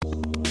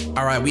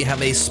All right, we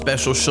have a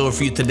special show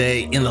for you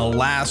today. In the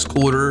last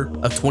quarter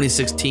of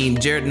 2016,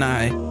 Jared and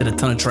I did a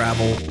ton of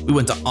travel. We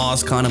went to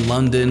OSCON in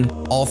London,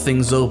 All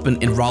Things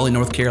Open in Raleigh,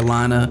 North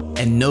Carolina,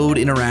 and Node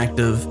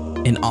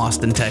Interactive in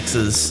Austin,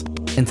 Texas.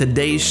 And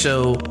today's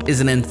show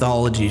is an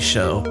anthology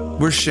show.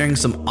 We're sharing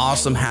some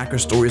awesome hacker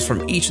stories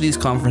from each of these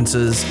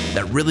conferences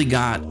that really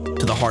got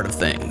to the heart of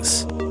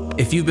things.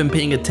 If you've been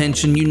paying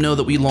attention, you know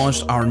that we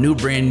launched our new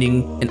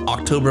branding in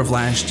October of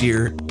last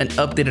year and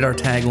updated our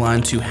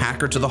tagline to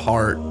Hacker to the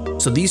Heart.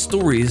 So these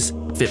stories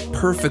fit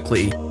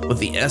perfectly with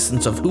the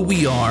essence of who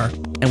we are,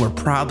 and we're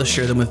proud to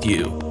share them with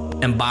you.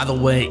 And by the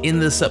way, in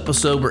this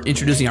episode, we're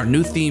introducing our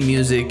new theme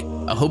music.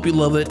 I hope you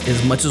love it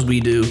as much as we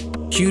do.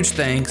 Huge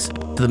thanks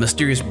to the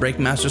mysterious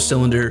Breakmaster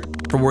Cylinder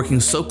for working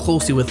so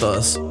closely with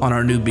us on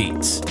our new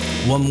beats.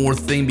 One more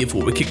thing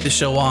before we kick the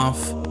show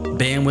off.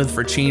 Bandwidth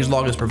for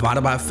Changelog is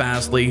provided by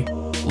Fastly.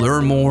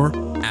 Learn more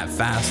at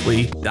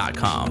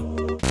fastly.com.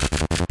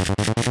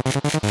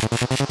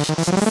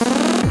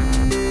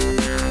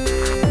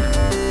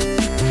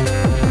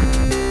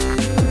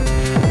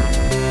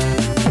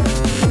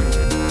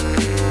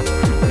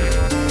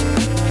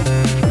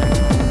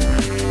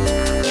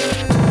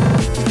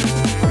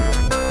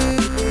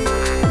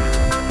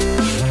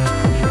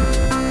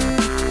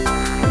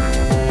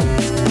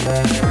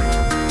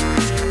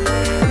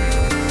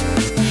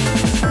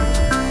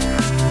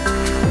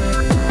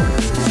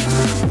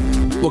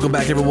 Welcome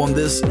back, everyone.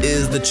 This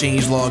is the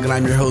Changelog, and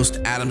I'm your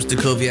host, Adam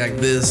Stacoviak.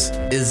 This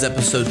is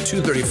episode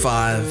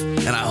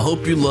 235, and I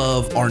hope you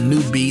love our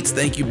new beats.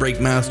 Thank you,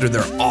 Breakmaster.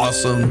 They're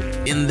awesome.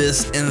 In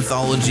this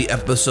anthology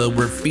episode,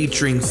 we're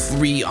featuring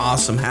 3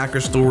 awesome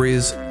hacker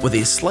stories with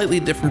a slightly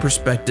different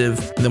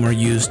perspective than we're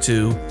used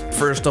to.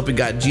 First up, we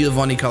got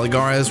Giovanni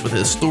Caligaris with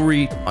his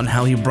story on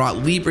how he brought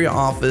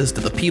LibreOffice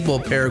to the people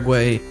of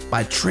Paraguay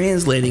by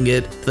translating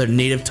it to their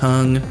native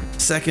tongue.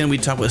 Second, we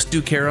talk with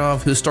Stu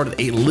Keroff, who started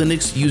a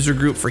Linux user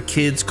group for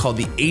kids called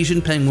the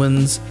Asian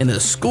Penguins in a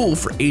school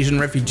for Asian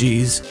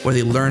refugees, where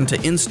they learn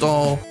to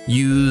install,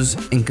 use,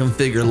 and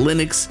configure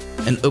Linux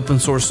and open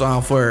source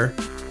software.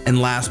 And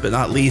last but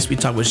not least, we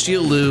talk with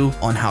Shiya Luo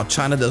on how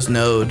China does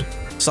Node.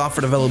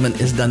 Software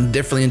development is done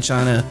differently in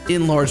China,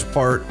 in large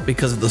part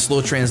because of the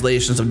slow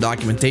translations of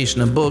documentation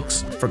and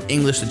books from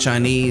English to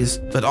Chinese,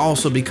 but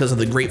also because of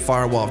the Great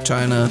Firewall of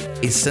China,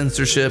 a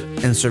censorship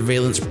and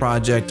surveillance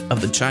project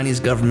of the Chinese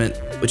government,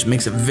 which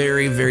makes it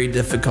very, very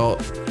difficult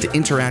to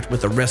interact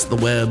with the rest of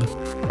the web.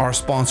 Our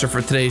sponsor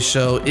for today's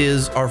show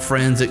is our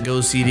friends at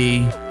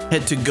GoCD.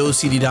 Head to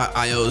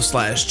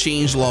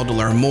gocd.io/changelog to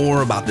learn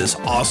more about this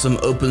awesome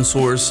open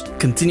source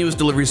continuous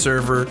delivery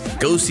server.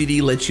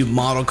 GoCD lets you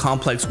model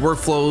complex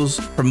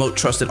workflows, promote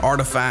trusted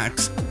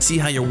artifacts, see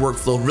how your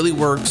workflow really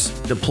works,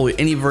 deploy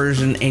any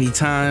version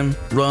anytime,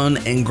 run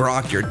and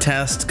grok your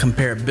tests,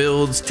 compare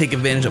builds, take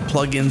advantage of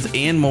plugins,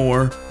 and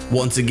more.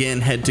 Once again,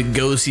 head to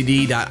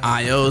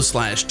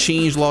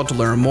gocd.io/changelog to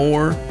learn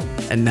more.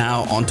 And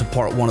now on to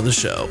part 1 of the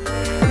show.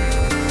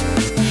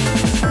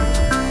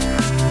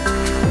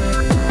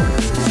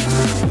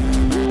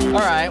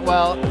 All right,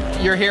 well,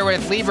 you're here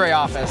with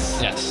LibreOffice.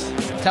 Yes.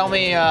 Tell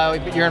me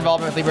your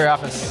involvement with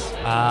LibreOffice.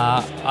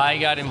 I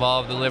got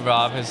involved with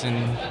LibreOffice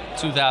in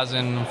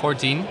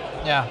 2014.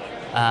 Yeah.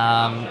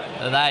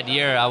 That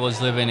year, I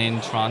was living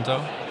in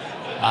Toronto.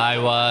 I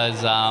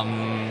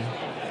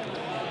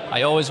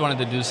always wanted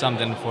to do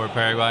something for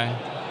Paraguay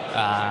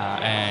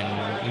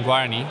and in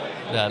Guarani.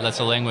 That's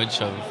a language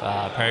of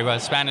Paraguay,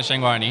 Spanish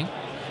and Guarani.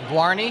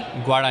 Guarani?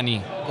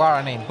 Guarani.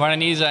 Guarani.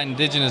 Guarani is an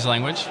indigenous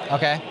language.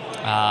 Okay.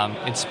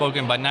 It's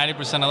spoken by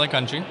 90% of the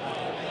country,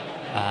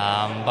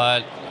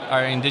 but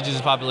our indigenous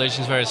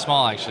population is very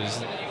small, actually.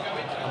 It's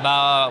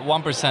about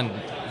 1%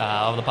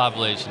 of the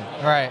population.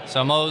 Right.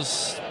 So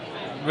most,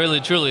 really,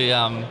 truly,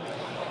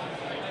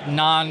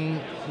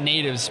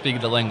 non-natives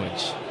speak the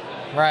language.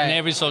 Right. In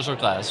every social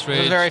class.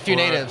 There's very few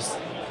natives.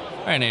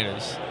 Very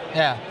natives.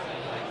 Yeah.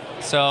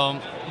 So,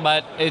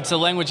 but it's a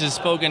language that's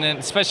spoken,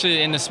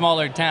 especially in the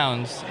smaller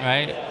towns,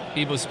 right?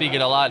 People speak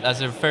it a lot as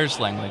their first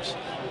language.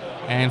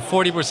 And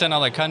 40%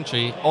 of the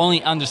country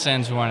only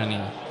understands Guarani.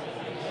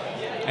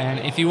 And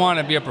if you want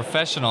to be a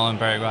professional in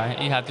Paraguay,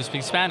 you have to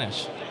speak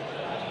Spanish.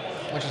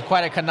 Which is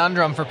quite a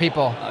conundrum for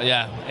people.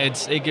 Yeah, it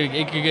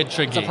could get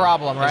tricky. It's a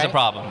problem, right? It's a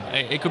problem.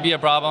 It could be a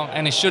problem,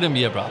 and it shouldn't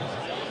be a problem.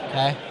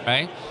 Okay.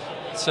 Right?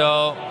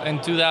 So in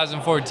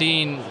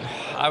 2014,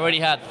 I already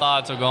had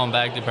thoughts of going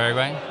back to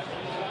Paraguay.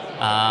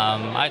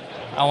 I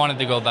wanted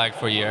to go back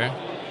for a year.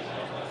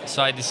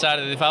 So I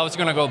decided if I was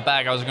going to go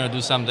back, I was going to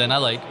do something I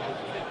like.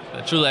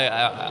 Truly,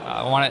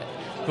 I wanted.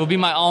 It would be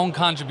my own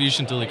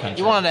contribution to the country.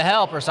 You wanted to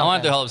help or something? I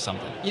wanted to help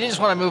something. You didn't just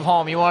want to move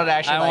home. You wanted to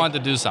actually. I wanted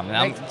to do something.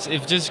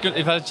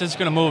 If I was just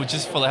gonna move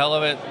just for the hell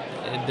of it,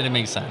 it didn't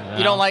make sense.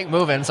 You don't like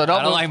moving, so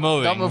don't. I don't like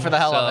moving. Don't move for the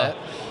hell of it.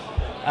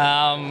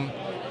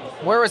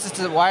 Where was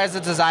this? Why is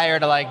the desire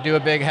to like do a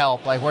big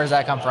help? Like, where does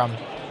that come from?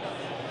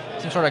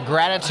 Some sort of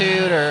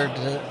gratitude or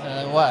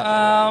what?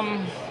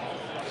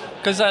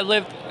 Because I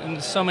lived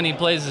in so many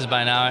places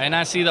by now, and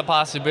I see the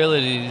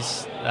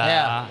possibilities.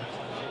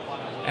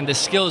 and the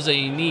skills that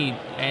you need.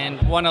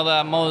 And one of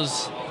the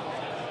most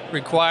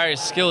required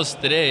skills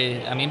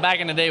today, I mean, back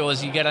in the day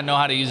was you got to know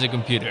how to use a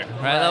computer,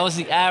 right? That was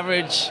the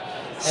average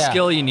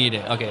skill you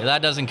needed. Okay,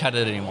 that doesn't cut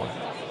it anymore.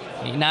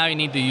 Now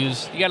you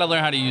got to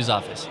learn how to use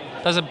Office.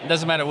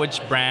 Doesn't matter which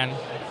brand,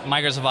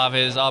 Microsoft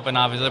Office,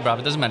 OpenOffice, LibreOffice,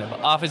 it doesn't matter.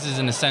 But Office is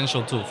an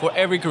essential tool for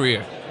every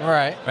career.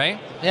 Right. Right?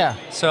 Yeah.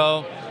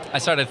 So I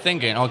started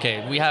thinking,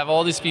 okay, we have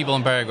all these people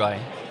in Paraguay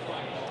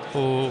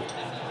who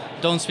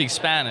don't speak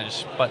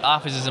Spanish, but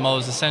Office is the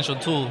most essential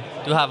tool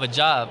to have a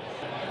job.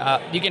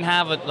 You can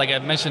have it, like I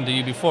mentioned to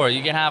you before,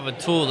 you can have a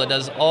tool that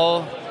does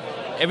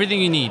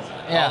everything you need,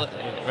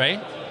 right?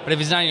 But if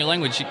it's not in your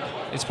language,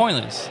 it's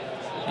pointless.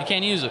 You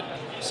can't use it.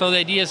 So the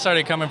idea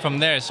started coming from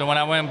there. So when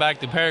I went back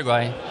to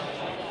Paraguay,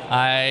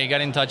 I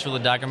got in touch with the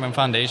Document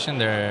Foundation.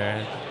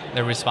 They're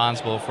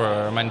responsible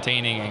for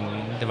maintaining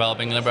and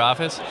developing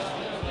LibreOffice.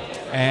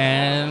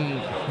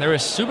 And they were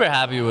super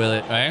happy with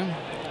it, right?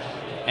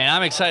 And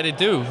I'm excited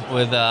too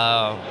with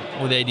the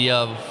idea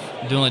of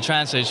doing the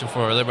translation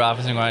for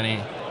LibreOffice in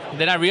Guarani.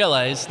 Then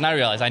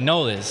I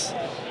know this.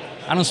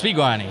 I don't speak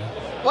Guarani.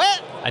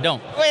 What? I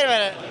don't. Wait a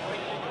minute.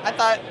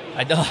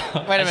 I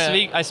don't. Wait a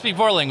minute. I speak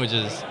 4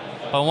 languages,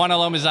 but one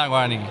of them is not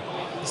Guarani.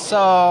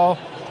 So,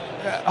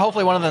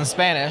 hopefully one of them is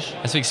Spanish.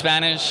 I speak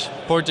Spanish,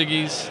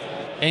 Portuguese,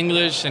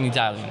 English, and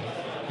Italian.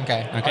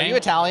 Okay. Are you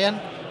Italian?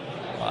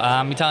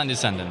 I'm Italian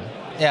descendant.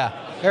 Yeah.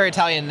 Very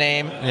Italian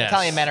name. Yes.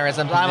 Italian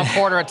mannerisms. I'm a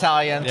quarter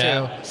Italian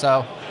too.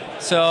 So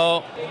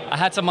I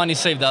had some money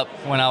saved up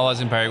when I was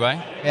in Paraguay.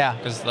 Yeah.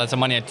 Because that's the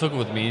money I took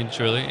with me,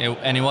 truly,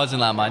 and it wasn't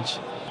that much.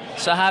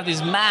 So I have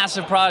this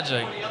massive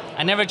project.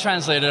 I never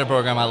translated a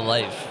program in my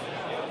life.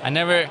 I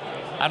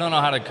don't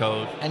know how to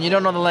code. And you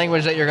don't know the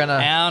language that you're gonna.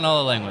 I don't know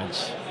the language.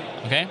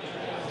 Okay.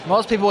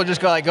 Most people would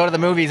just go to the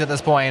movies at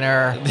this point,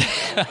 or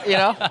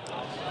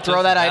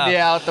throw that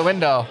idea out the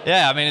window.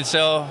 Yeah, I mean,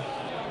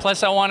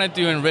 plus I wanted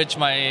to enrich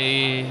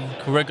my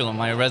curriculum,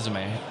 my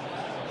resume.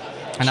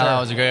 And I thought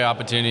it was a great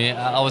opportunity.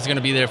 I was going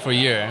to be there for a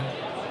year,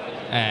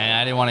 and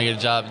I didn't want to get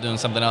a job doing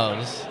something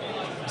else.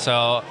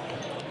 So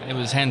it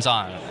was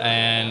hands-on.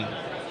 And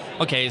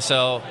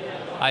so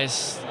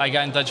I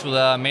got in touch with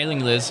a mailing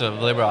list of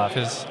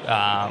LibreOffice,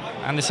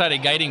 and they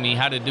started guiding me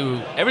how to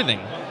do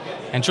everything.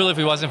 And truly, if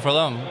it wasn't for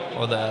them,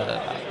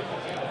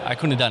 I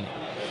couldn't have done it.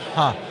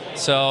 Huh.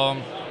 So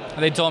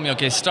they told me,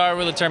 okay, start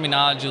with a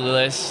terminology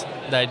list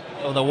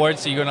of the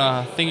words that you're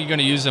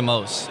gonna use the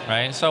most,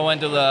 right? So I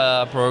went to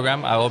the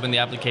program, I opened the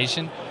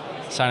application,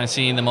 started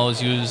seeing the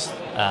most used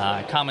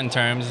common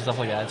terms and stuff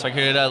like that. So I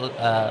created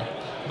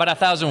about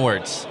 1,000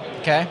 words.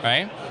 Okay.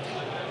 Right?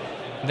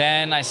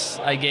 Then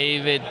I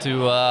gave it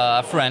to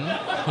a friend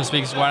who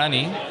speaks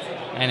Guarani,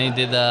 and he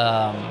did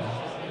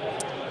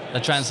the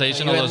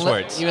translation of those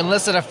words. You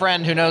enlisted a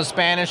friend who knows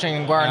Spanish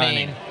and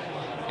Guarani.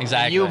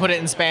 Exactly. You put it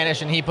in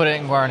Spanish and he put it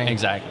in Guarani.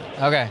 Exactly.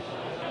 Okay.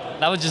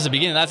 That was just the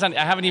beginning. I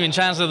haven't even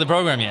translated the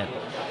program yet.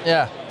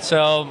 Yeah.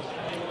 So,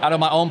 out of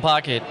my own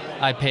pocket,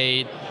 I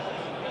paid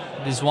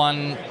this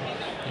one.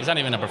 He's not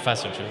even a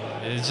professor, too.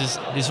 It's just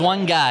this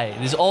one guy,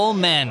 this old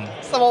man.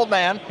 Some old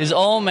man. This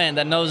old man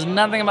that knows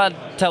nothing about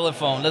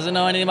telephone, doesn't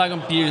know anything about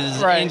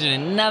computers, internet,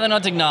 nothing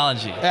on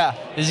technology. Yeah.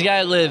 This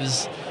guy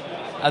lives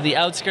at the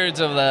outskirts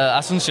of the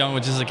Asunción,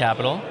 which is the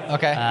capital.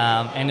 Okay.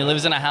 And he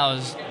lives in a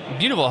house,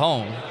 beautiful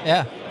home.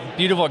 Yeah.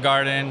 Beautiful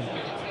garden,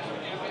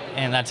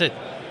 and that's it.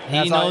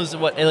 He knows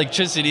what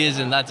electricity is,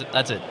 and that's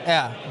it.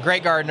 Yeah,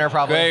 great gardener,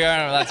 probably. Great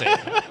gardener, that's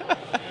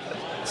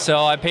it.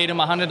 So I paid him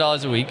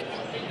 $100 a week,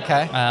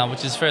 okay,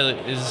 which is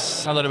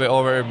a little bit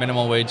over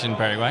minimum wage in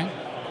Paraguay.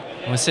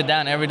 And we sit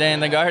down every day in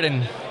the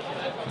garden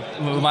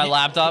with my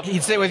laptop.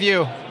 He'd sit with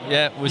you.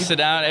 Yeah, we sit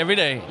down every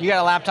day. You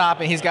got a laptop,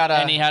 and he's got a.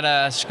 And he had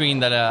a screen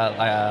that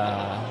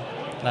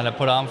I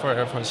put on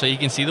for so he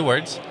can see the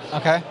words.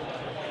 Okay.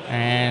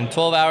 And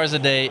 12 hours a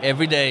day,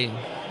 every day.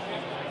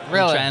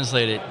 Really?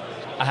 Translate it.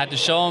 I had to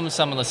show him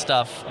some of the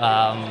stuff.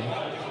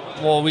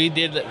 We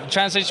did the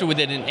translation. We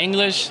did in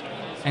English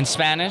and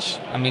Spanish.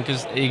 I mean,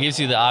 because it gives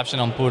you the option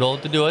on Poodle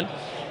to do it.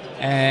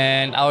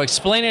 And I'll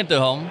explain it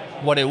to him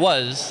what it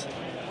was,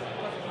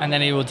 and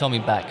then he will tell me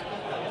back.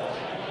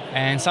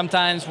 And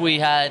sometimes we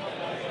ran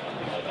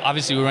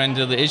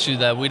into the issue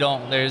that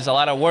there's a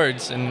lot of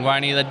words in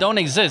Guarani that don't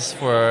exist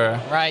for...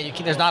 Right,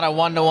 there's not a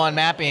one-to-one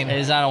mapping.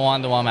 It's not a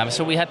one-to-one mapping.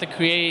 So we had to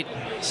create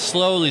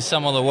slowly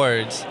some of the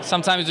words.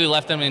 Sometimes we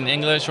left them in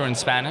English or in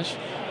Spanish,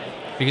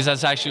 because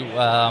that's actually...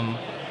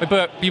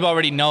 people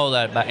already know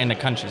that in the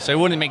country. So it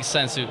wouldn't make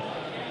sense to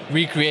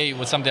recreate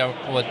what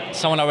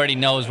someone already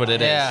knows what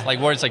it is. Like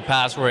words like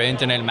password,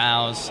 internet,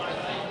 mouse,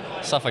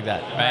 stuff like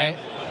that, right?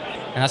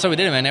 And that's what we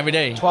did, man, every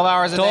day. 12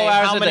 hours a day.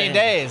 How many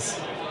day. days?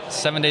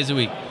 7 days a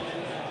week.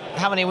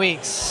 How many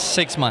weeks?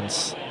 6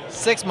 months.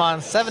 6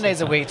 months, 7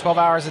 days a week, 12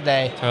 hours a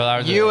day. 12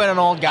 hours a day. You and an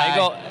old guy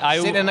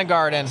sitting in the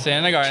garden.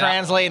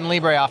 Translating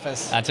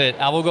LibreOffice. That's it.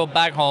 I will go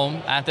back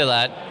home after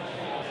that.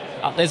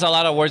 There's a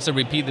lot of words that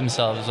repeat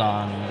themselves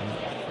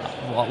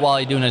while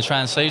you're doing a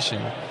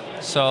translation.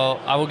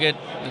 So I will get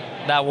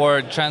that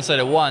word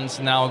translated once,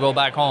 and then I'll go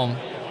back home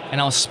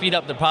and I'll speed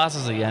up the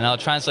process again. I'll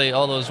translate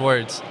all those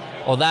words,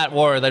 or that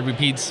word that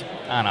repeats,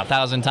 I don't know,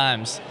 1,000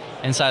 times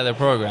inside the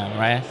program,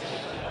 right?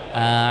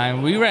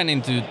 And we ran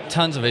into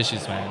tons of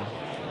issues, man.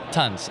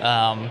 Tons.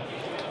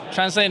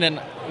 Translating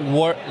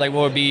word, like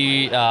what would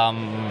be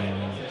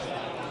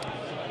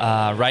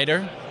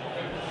writer.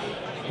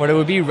 What it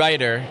would be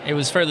writer, it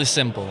was fairly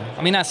simple.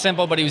 I mean, not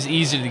simple, but it was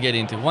easy to get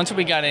into. Once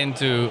we got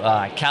into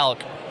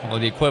calc, or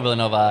the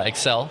equivalent of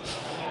Excel,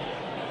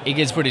 it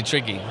gets pretty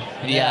tricky.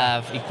 You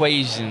have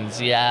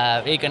equations, you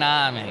have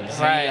economics,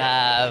 you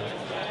have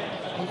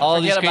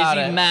all these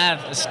crazy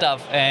math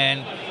stuff,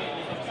 and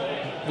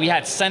we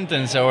had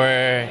sentences that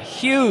were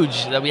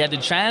huge that we had to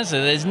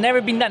translate. There's never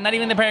been done. Not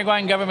even the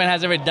Paraguayan government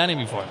has ever done it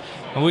before.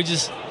 And we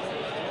just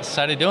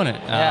started doing it.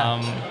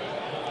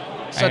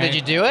 So did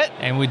you do it?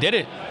 And we did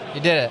it. You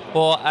did it.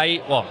 Well,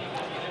 I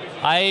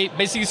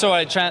basically,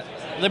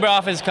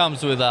 LibreOffice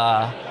comes with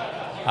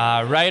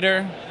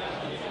Writer,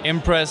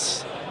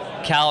 Impress,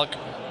 Calc,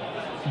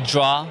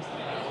 Draw.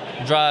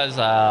 Draw is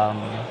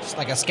it's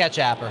like a sketch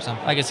app or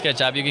something. Like a sketch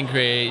app. You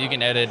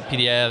can edit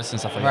PDFs and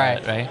stuff like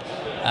that, right?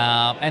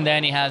 And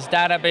then he has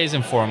database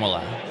and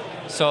formula.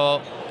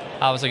 So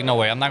I was like, no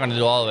way, I'm not going to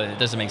do all of it. It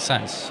doesn't make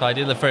sense. So I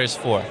did the first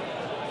 4.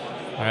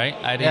 All right?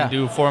 I didn't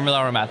do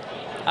formula or math.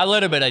 A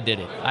little bit I did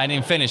it. I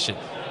didn't finish it.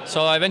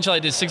 So eventually I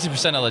did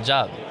 60% of the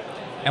job.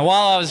 And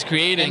while I was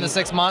creating... In the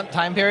 6-month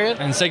time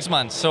period? In 6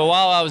 months. So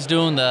while I was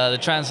doing the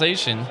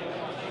translation,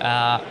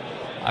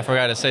 I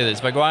forgot to say this,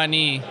 but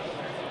Guarani,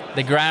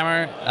 the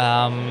grammar,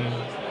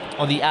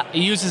 it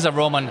uses a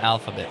Roman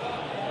alphabet,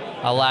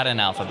 a Latin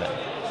alphabet,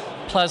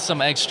 plus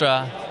some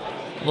extra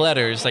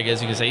letters, I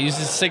guess you could say. It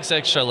uses 6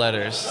 extra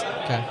letters.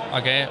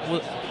 Okay.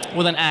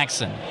 With an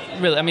accent.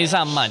 Really, I mean, it's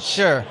not much.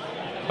 Sure.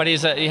 But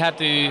it's not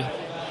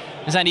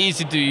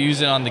easy to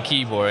use it on the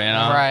keyboard, you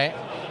know? Right.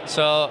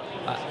 So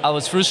I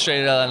was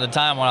frustrated at the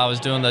time when I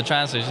was doing the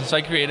translation. So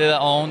I created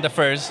the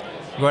first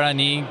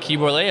Guarani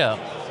keyboard layout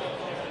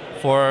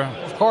for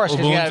of course,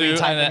 Ubuntu, you gotta be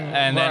typing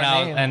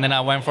and then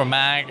I went for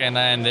Mac and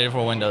then did it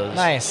for Windows.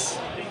 Nice.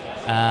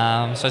 So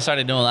I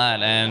started doing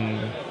that, and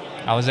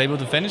I was able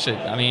to finish it.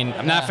 I mean,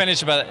 I'm not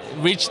finished, but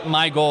reached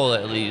my goal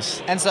at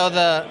least. And so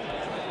the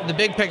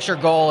big picture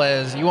goal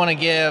is you want to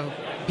give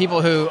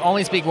people who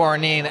only speak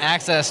Guarani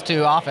access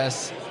to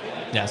Office.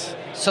 Yes.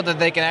 So that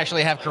they can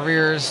actually have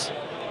careers.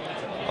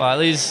 Well, at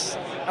least.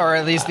 Or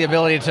at least the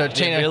ability to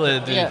change. The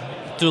ability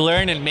to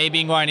learn it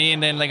maybe in Guarani,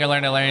 and then they can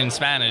learn to learn in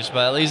Spanish.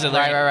 But at least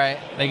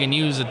they can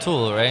use the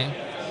tool, right?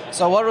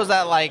 So what was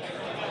that like?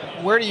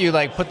 Where do you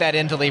like put that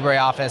into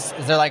LibreOffice?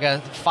 Is there like a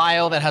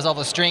file that has all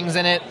the strings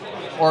in it,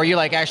 or are you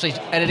like actually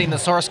editing the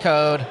source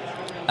code?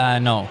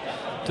 No.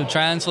 To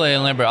translate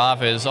in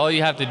LibreOffice, all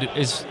you have to do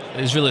is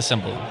really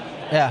simple.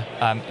 Yeah.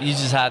 You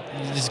just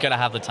gotta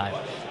have the time.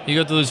 You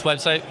go to this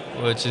website,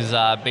 which is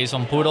based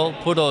on Poodle.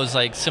 Poodle is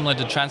like similar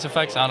to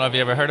TransFX. I don't know if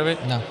you ever heard of it.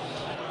 No.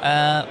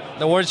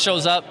 The word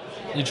shows up,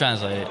 you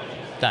translate it.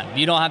 Done.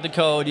 You don't have to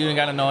code. You don't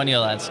gotta know any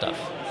of that stuff.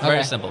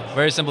 Very simple.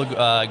 Very simple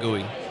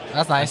GUI.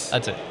 That's nice.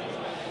 That's it.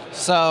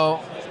 So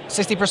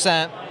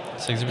 60%.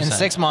 60%. In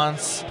 6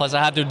 months. Plus,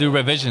 I had to do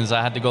revisions.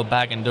 I had to go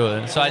back and do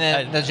it. So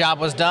the job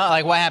was done.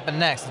 Like, what happened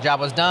next? The job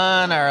was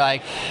done, or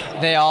like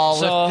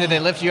did they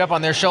lift you up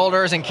on their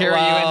shoulders and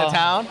carry you into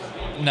town?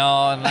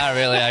 No, not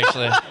really,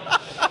 actually.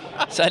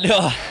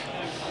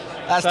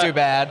 That's too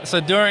bad.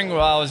 So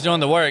while I was doing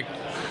the work,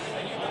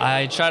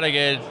 I tried to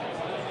get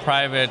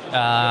private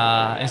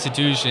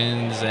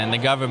institutions and the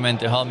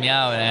government to help me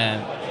out,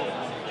 and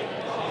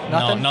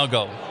no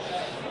go.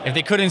 If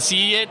they couldn't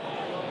see it,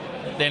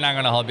 they're not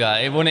gonna help you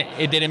out.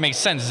 It didn't make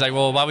sense. It's like,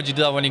 well, why would you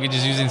do that when you could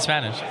just use it in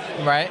Spanish?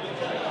 Right.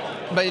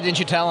 But didn't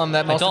you tell them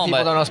that most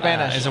people don't know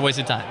Spanish? It's a waste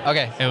of time.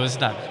 Okay. It was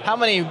time. How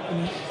many?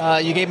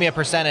 You gave me a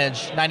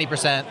percentage,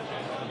 90%,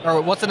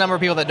 or what's the number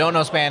of people that don't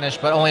know Spanish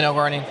but only know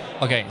Guarani?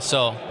 Okay,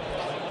 so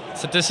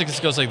statistics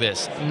goes like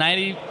this: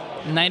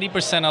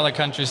 90% of the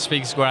country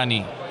speaks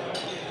Guarani,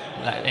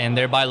 and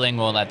they're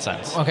bilingual in that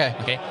sense.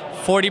 Okay.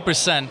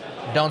 40%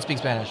 don't speak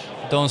Spanish.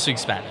 Don't speak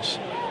Spanish.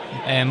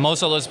 And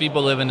most of those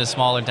people live in the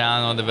smaller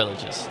town or the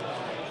villages.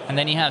 And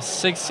then you have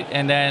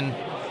 30%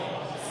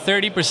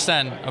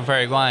 of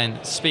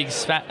Paraguayan speak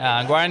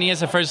Guarani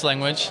as a first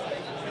language,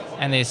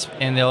 and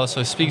they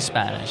also speak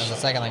Spanish. As a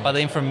second language. But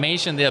the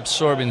information they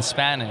absorb in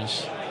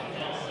Spanish,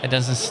 it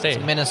doesn't stay.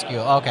 It's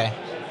minuscule. Okay.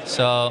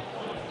 So,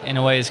 in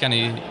a way, it's kind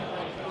of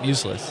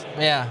useless.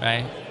 Yeah.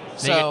 Right.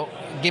 So,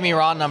 give me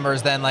raw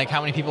numbers then. Like, how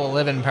many people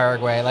live in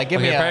Paraguay? Like,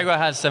 give me. Paraguay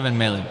has 7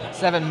 million.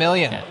 7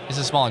 million. Yeah, it's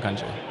a smaller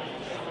country.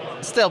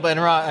 Still, but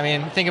in raw, I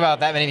mean, think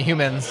about that many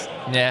humans.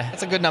 Yeah.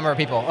 It's a good number of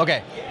people.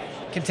 Okay.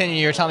 Continue.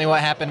 You're telling me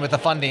what happened with the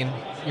funding.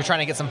 You're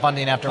trying to get some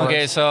funding afterwards.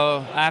 Okay,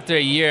 so after a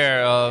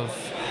year of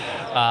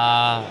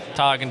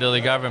talking to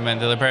the government,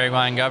 to the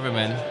Paraguayan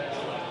government,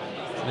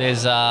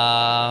 there's,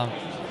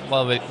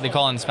 they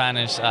call it in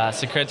Spanish,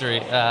 secretary,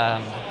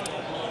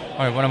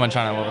 or what am I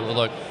trying to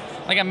look?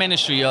 Like a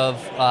ministry of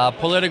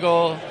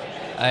political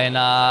and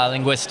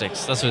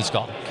linguistics. That's what it's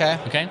called. Okay.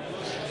 Okay?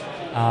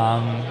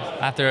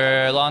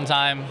 After a long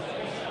time,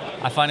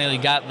 I finally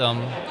got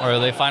them, or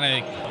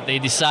they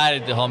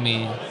decided to help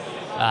me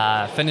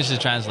finish the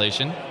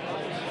translation.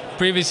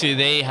 Previously,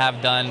 they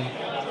have done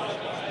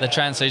the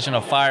translation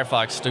of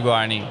Firefox to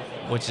Guarani,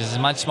 which is a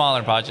much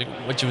smaller project,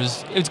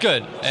 it's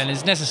good and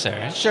it's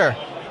necessary. Sure.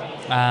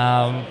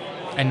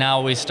 And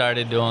now we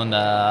started doing with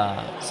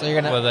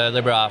the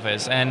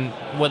LibreOffice, and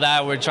with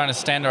that, we're trying to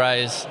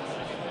standardize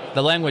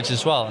the language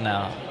as well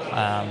now,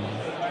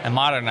 and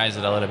modernize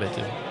it a little bit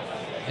too.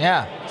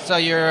 Yeah. So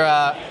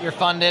you're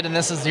funded, and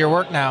this is your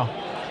work now.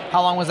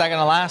 How long was that going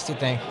to last, you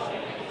think?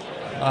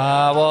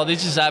 Well,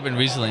 this just happened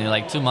recently,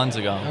 like 2 months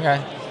ago.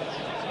 Okay.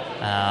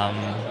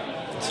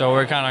 So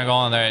we're kind of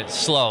going there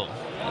slow,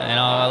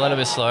 a little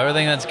bit slow.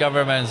 Everything that's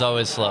government is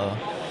always slow.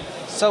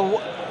 So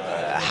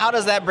how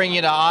does that bring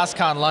you to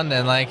OSCON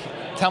London? Like,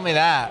 tell me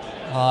that.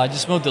 I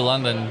just moved to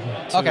London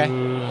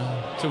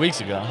 2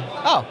 weeks ago.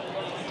 Oh,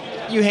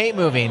 you hate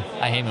moving.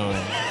 I hate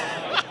moving.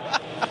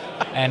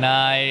 And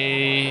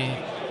I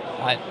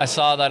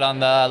saw that on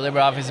the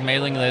LibreOffice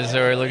mailing list, they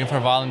were looking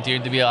for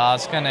volunteers to be at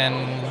OSCON,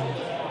 and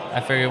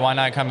I figured why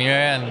not come here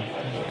and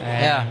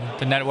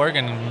to network,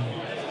 and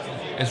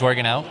it's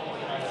working out.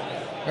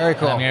 Very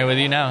cool. I'm here with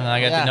you now, and I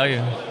get to know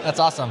you. That's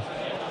awesome.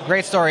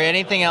 Great story.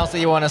 Anything else that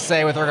you want to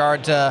say with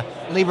regard to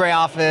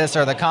LibreOffice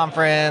or the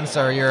conference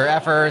or your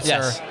efforts?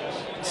 Yes.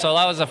 So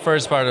that was the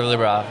first part of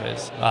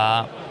LibreOffice.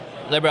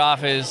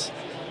 LibreOffice,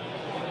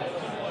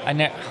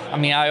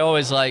 I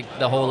always liked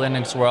the whole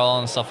Linux world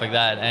and stuff like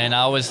that, and I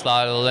always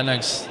thought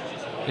Linux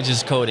is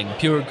just coding,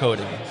 pure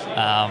coding.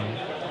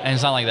 And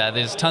it's not like that.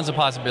 There's tons of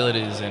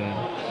possibilities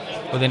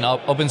within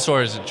open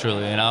source,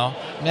 truly,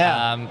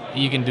 Yeah.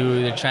 You can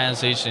do the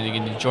translation, you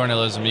can do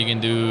journalism, you can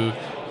do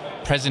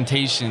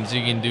presentations,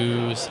 you can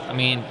do,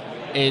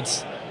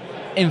 it's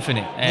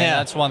infinite. And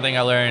that's one thing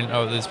I learned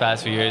over this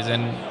past few years.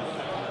 And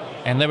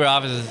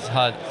LibreOffice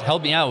has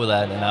helped me out with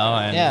that,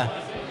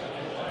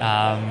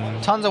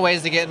 And, tons of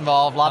ways to get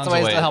involved, lots of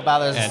ways to help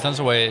others. Yeah, tons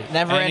of ways.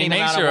 Never ending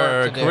amount of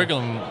work to do. It makes your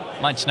curriculum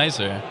much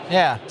nicer.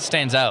 Yeah.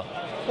 Stands out.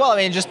 Well,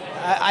 I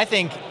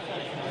think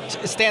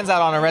it stands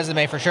out on a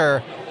resume for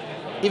sure.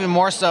 Even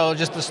more so,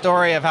 just the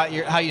story of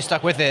how you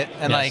stuck with it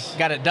and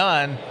got it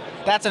done.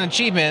 That's an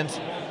achievement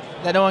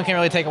that no one can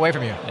really take away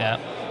from you. Yeah.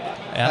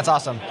 That's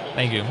awesome.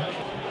 Thank you.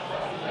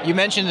 You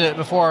mentioned it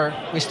before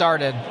we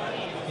started,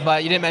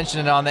 but you didn't mention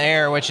it on the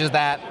air, which is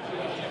that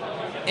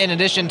in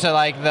addition to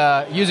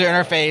the user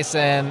interface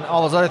and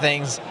all those other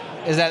things,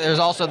 is that there's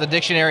also the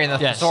dictionary and the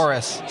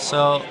thesaurus.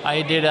 So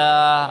I did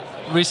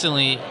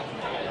recently,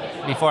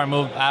 before I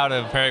moved out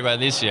of Paraguay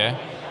this year,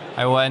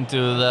 I went to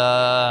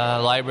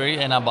the library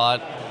and I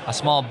bought a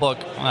small book,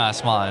 not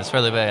small, it's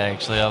fairly big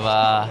actually, of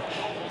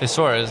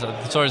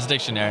thesaurus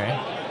dictionary.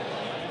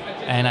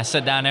 And I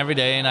sit down every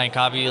day and I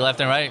copy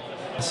left and right.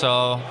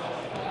 So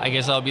I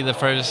guess I'll be the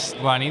first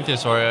Guarani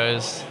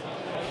thesaurus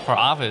for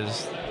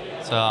Office.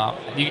 So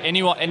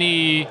any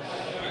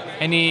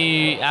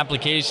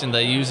application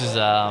that uses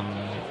spell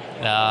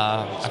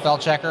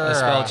checker.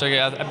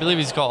 I believe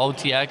it's called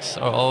OTX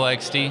or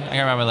OXT. I can't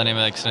remember the name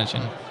of the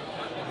extension.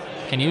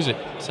 Can use it.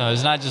 So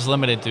it's not just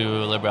limited to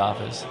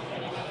LibreOffice.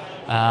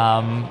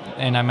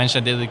 And I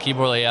mentioned I did the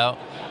keyboard layout.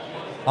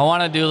 I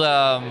want to do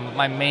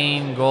my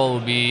main goal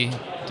would be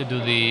to do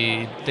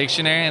the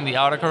dictionary and the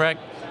autocorrect,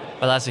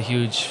 but that's a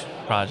huge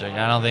project.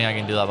 I don't think I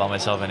can do that by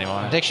myself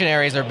anymore.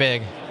 Dictionaries are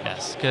big.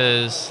 Yes,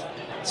 because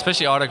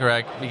especially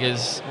autocorrect,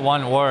 because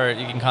one word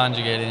you can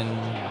conjugate in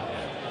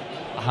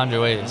 100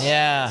 ways.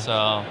 Yeah.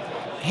 So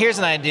here's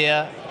an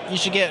idea. You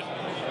should get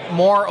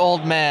more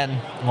old men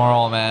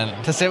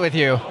to sit with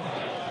you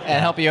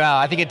and help you out.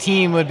 I think a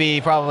team would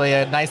be probably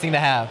a nice thing to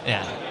have.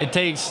 Yeah. It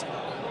takes,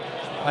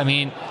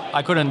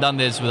 I couldn't have done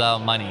this without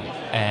money.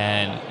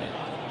 And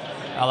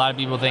a lot of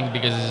people think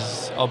because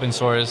it's open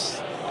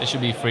source, it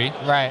should be free.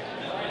 Right.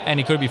 And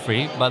it could be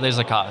free, but there's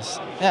a cost.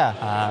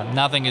 Yeah.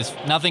 Nothing is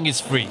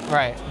free.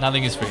 Right.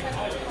 Nothing is free.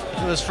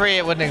 If it was free,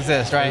 it wouldn't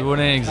exist, right? It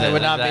wouldn't exist. It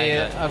would not be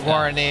a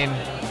Guarani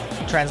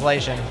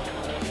translation.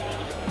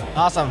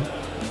 Awesome.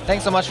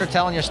 Thanks so much for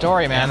telling your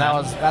story, man.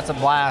 Yeah, That's a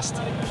blast.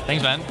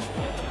 Thanks, man.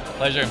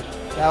 Pleasure.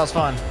 That was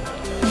fun.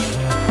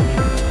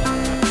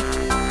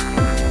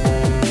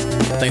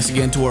 Thanks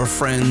again to our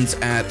friends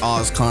at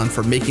OSCON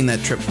for making that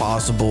trip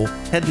possible.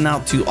 Heading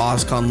out to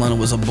OSCON London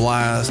was a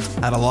blast.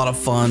 Had a lot of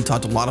fun,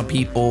 talked to a lot of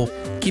people.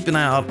 Keep an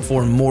eye out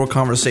for more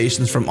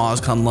conversations from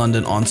OSCON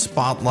London on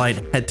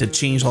Spotlight. Head to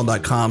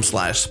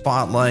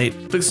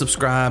changelog.com/spotlight. Click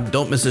subscribe.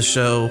 Don't miss a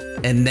show.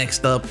 And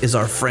next up is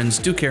our friend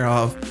Stu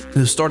Keroff,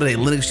 who started a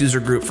Linux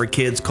user group for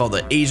kids called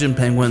the Asian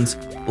Penguins.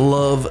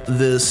 Love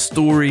this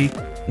story.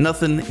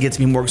 Nothing gets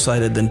me more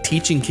excited than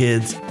teaching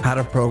kids how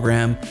to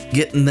program,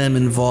 getting them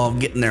involved,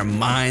 getting their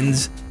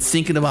minds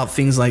thinking about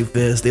things like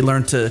this. They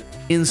learn to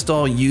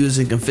install, use,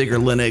 and configure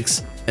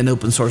Linux and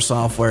open source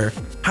software.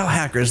 How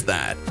hacker is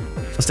that?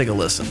 Let's take a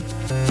listen.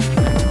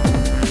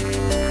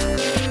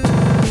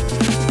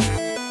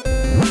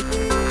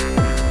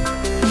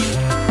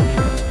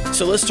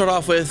 So let's start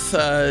off with,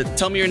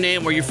 tell me your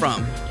name, where you're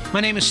from. My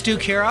name is Stu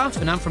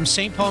Keroff, and I'm from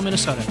St. Paul,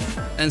 Minnesota.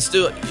 And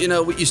Stu,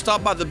 you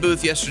stopped by the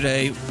booth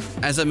yesterday.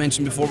 As I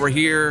mentioned before, we're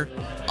here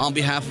on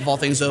behalf of All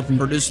Things Open,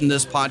 producing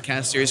this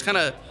podcast series, kind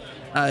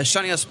of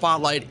shining a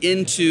spotlight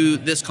into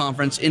this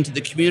conference, into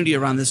the community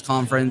around this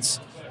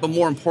conference, but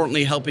more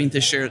importantly, helping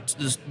to share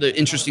the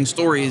interesting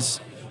stories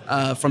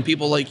from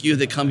people like you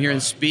that come here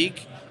and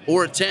speak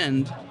or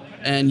attend.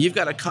 And you've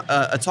got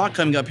a talk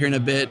coming up here in a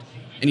bit,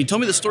 and you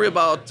told me the story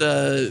about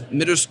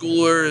middle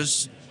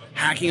schoolers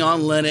hacking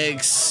on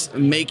Linux,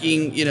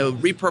 making,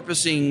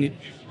 repurposing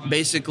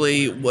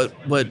basically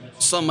what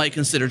some might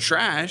consider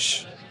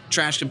trash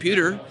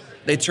computer.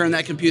 They turn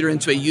that computer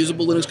into a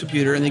usable Linux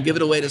computer and they give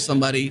it away to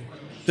somebody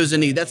who's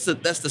in need. That's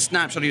the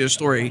snapshot of your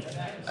story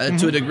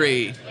to a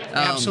degree.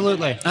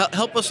 Absolutely.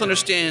 Help us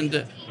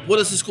understand, what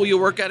is the school you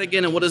work at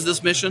again, and what is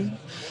this mission?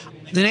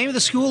 The name of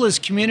the school is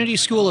Community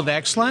School of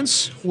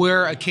Excellence.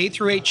 We're a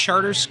K-8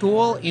 charter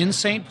school in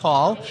St.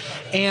 Paul,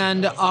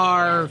 and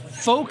our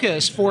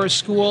focus for a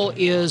school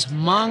is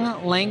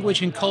Hmong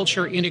language and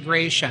culture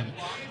integration.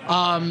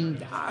 I'm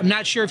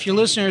not sure if your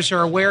listeners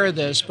are aware of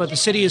this, but the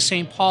city of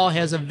St. Paul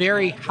has a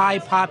very high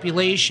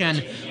population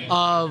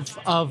of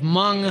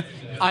Hmong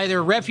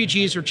either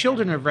refugees or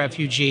children of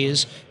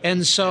refugees.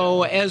 And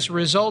so as a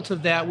result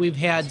of that, we've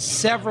had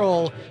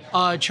several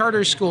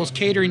charter schools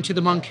catering to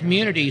the Hmong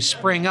community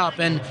spring up,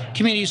 and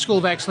Community School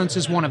of Excellence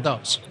is one of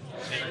those.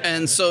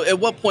 And so at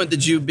what point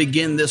did you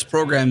begin this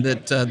program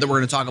that we're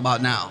going to talk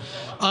about now?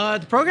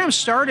 The program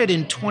started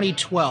in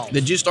 2012.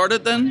 Did you start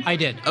it then? I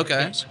did.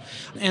 Okay. Yes.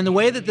 And the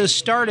way that this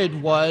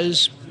started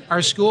was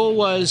our school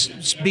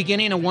was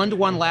beginning a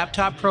one-to-one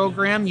laptop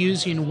program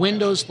using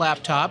Windows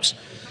laptops.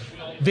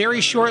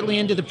 Very shortly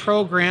into the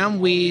program,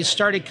 we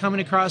started coming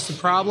across the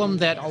problem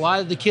that a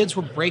lot of the kids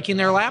were breaking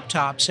their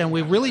laptops, and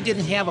we really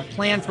didn't have a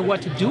plan for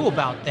what to do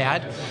about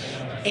that.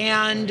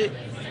 And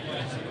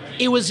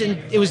it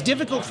was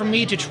difficult for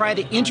me to try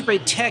to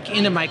integrate tech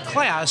into my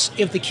class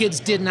if the kids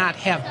did not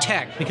have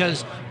tech,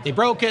 because they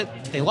broke it,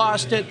 they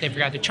lost it, they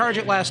forgot to charge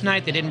it last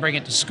night, they didn't bring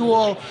it to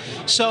school.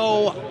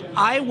 So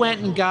I went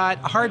and got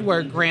a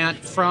hardware grant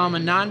from a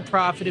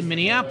nonprofit in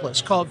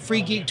Minneapolis called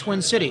Free Geek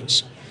Twin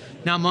Cities.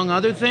 Now, among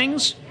other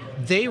things,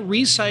 they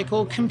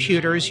recycle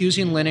computers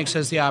using Linux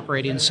as the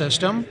operating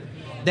system.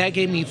 That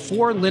gave me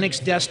 4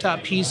 Linux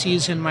desktop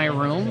PCs in my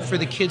room for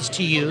the kids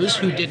to use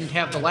who didn't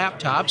have the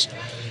laptops.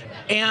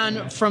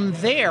 And from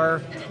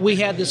there, we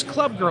had this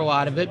club grow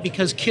out of it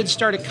because kids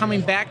started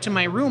coming back to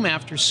my room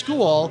after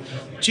school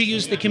to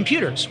use the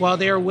computers while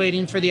they were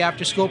waiting for the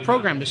after-school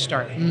program to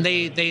start. And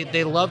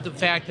they loved the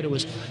fact that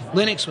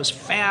Linux was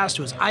fast,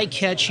 it was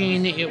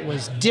eye-catching, it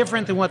was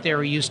different than what they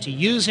were used to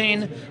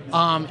using.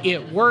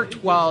 It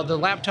worked while the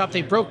laptop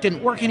they broke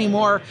didn't work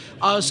anymore.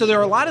 So there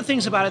were a lot of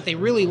things about it they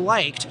really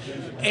liked.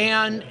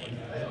 And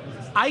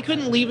I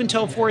couldn't leave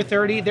until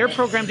 4:30. Their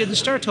program didn't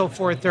start till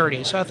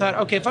 4:30. So I thought,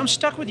 okay, if I'm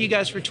stuck with you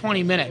guys for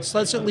 20 minutes,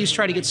 let's at least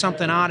try to get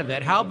something out of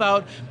it. How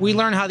about we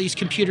learn how these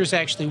computers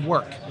actually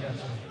work?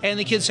 And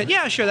the kids said,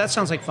 yeah, sure, that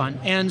sounds like fun.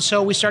 And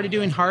so we started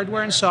doing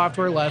hardware and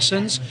software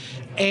lessons.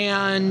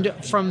 And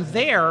from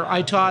there,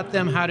 I taught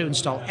them how to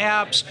install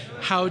apps,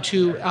 how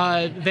to,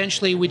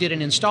 eventually we did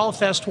an install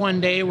fest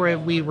one day where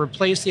we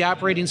replaced the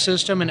operating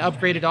system and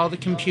upgraded all the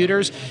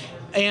computers.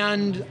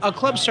 And a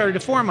club started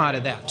to form out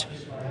of that.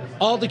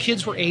 All the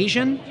kids were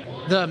Asian.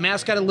 The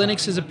mascot of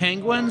Linux is a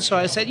penguin. So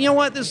I said, you know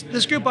what,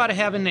 this group ought to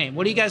have a name.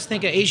 What do you guys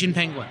think of Asian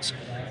penguins?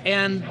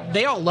 And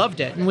they all loved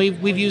it, and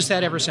we've used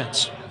that ever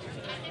since.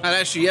 I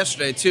asked you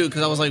yesterday, too,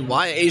 because I was like,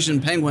 why Asian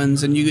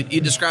penguins? And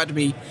you described to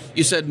me,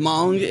 you said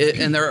Hmong,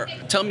 and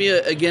tell me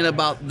again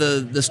about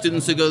the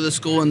students who go to the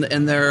school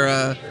and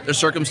their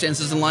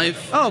circumstances in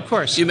life. Oh, of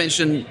course. You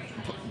mentioned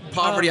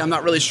poverty. I'm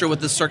not really sure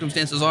what the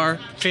circumstances are.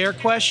 Fair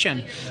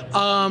question.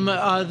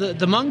 The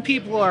Hmong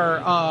people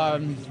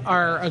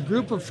are a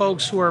group of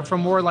folks who are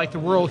from more like the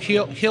rural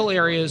hill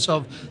areas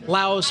of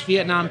Laos,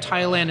 Vietnam,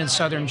 Thailand, and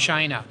southern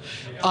China.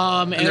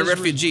 And they're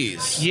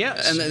refugees.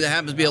 Yes. And there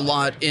happens to be a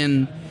lot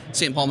in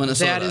St. Paul,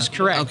 Minnesota. That is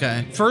correct.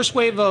 Okay. First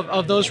wave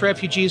of those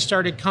refugees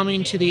started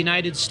coming to the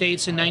United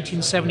States in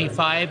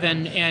 1975,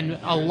 and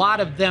a lot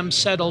of them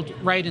settled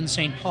right in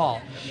St.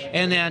 Paul.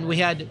 And then we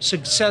had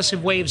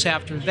successive waves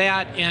after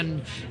that,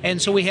 and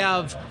so we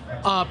have,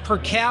 per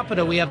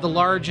capita, we have the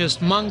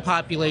largest Hmong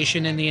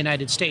population in the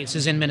United States,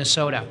 is in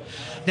Minnesota.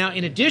 Now,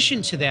 in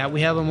addition to that,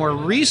 we have a more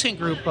recent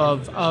group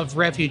of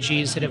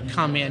refugees that have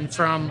come in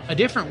from a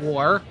different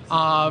war,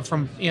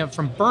 from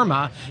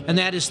Burma, and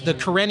that is the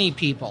Karenni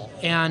people.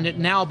 And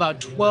now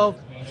about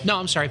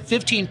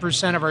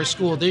 15% of our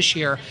school this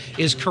year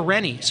is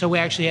Karenni. So we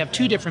actually have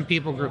 2 different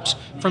people groups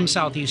from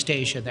Southeast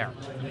Asia there.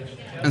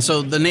 And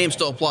so the name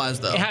still applies,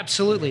 though?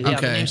 Absolutely. Yeah,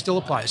 okay. The name still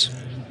applies.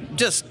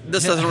 This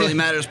doesn't really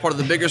matter as part of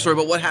the bigger story,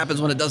 but what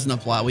happens when it doesn't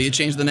apply? Will you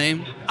change the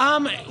name?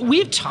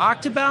 We've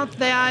talked about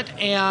that,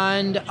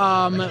 and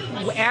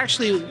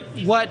actually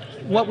what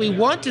we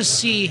want to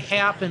see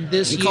happen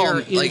this year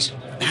is... like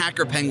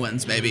hacker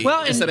penguins, maybe,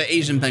 instead of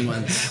Asian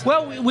penguins.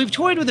 Well, we've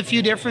toyed with a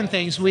few different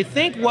things. We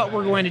think what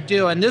we're going to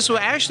do, and this will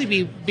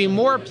actually be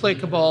more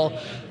applicable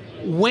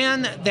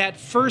when that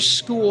first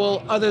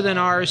school other than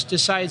ours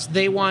decides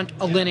they want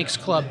a Linux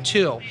club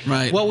too.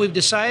 Right. What we've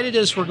decided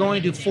is we're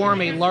going to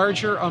form a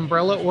larger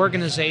umbrella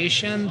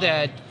organization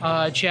that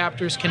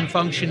chapters can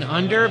function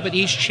under, but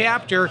each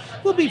chapter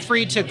will be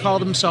free to call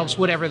themselves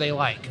whatever they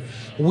like.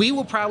 We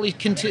will probably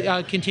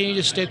continue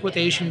to stick with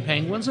Asian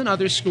Penguins, and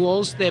other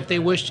schools, that if they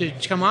wish to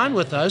come on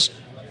with us,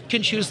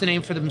 can choose the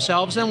name for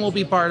themselves, and we'll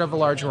be part of a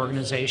larger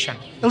organization.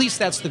 At least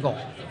that's the goal.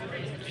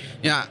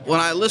 Yeah, when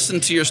I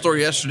listened to your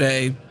story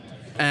yesterday,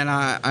 and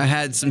I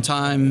had some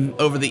time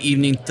over the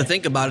evening to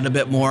think about it a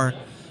bit more,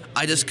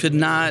 I just could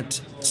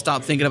not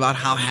stop thinking about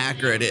how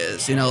hacker it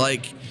is. You know,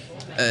 like,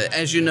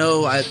 as you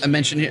know, I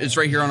mentioned it's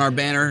right here on our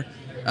banner.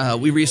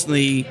 We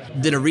recently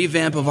did a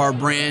revamp of our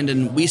brand,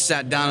 and we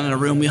sat down in a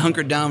room. We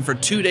hunkered down for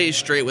 2 days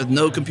straight with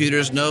no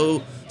computers,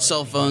 no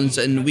cell phones,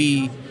 and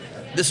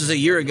this is a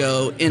year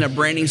ago, in a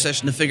branding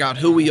session to figure out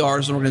who we are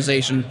as an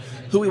organization,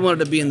 who we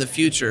wanted to be in the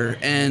future.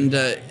 And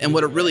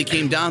what it really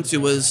came down to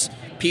was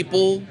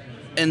people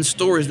and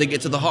stories that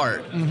get to the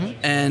heart. Mm-hmm.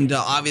 And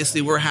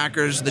obviously we're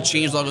hackers. The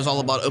Changelog is all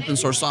about open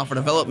source software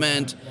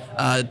development,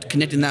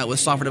 connecting that with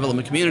software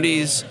development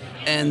communities,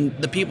 and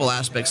the people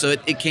aspect. So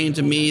it came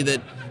to me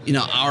that, you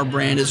know, our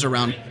brand is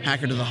around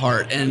hacker to the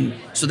heart. And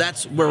so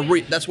that's where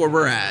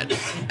we're at.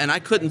 And I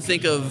couldn't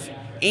think of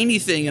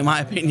anything, in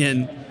my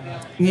opinion,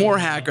 more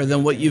hacker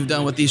than what you've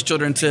done with these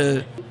children,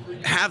 to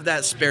have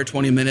that spare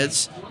 20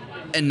 minutes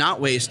and not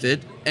waste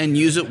it and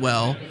use it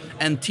well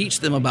and teach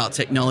them about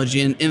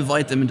technology and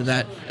invite them into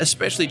that,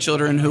 especially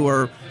children who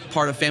are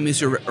part of families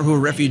who are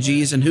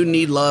refugees and who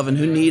need love and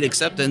who need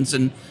acceptance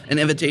and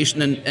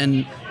invitation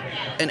and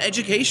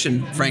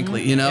education,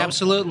 frankly, you know?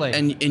 Absolutely.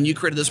 And you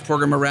created this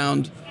program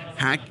around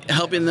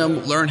helping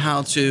them learn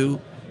how to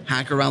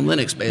hack around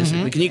Linux,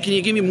 basically. Mm-hmm. Can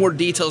you give me more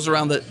details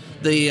around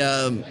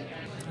the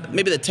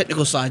maybe the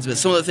technical sides of it,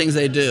 some of the things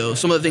they do,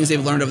 some of the things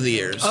they've learned over the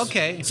years?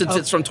 Okay. Since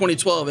it's from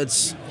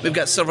 2012, we've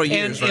got several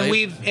years,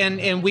 right?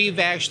 And we've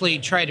actually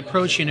tried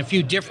approaching a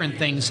few different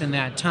things in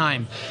that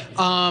time.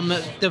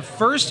 The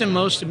first and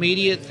most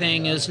immediate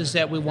thing is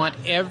that we want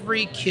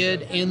every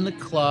kid in the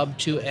club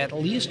to at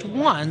least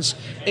once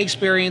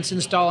experience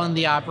installing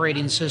the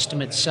operating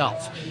system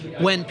itself.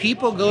 When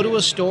people go to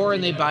a store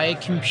and they buy a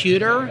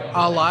computer,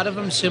 a lot of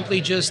them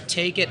simply just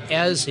take it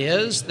as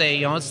is.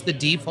 It's the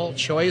default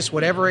choice,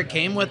 whatever it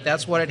came with,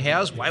 that's what it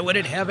has. Why would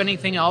it have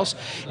anything else?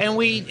 And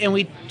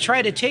we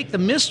try to take the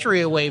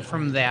mystery away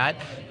from that.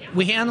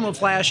 We hand them a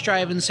flash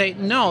drive and say,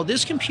 no,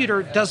 this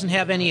computer doesn't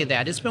have any of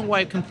that. It's been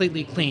wiped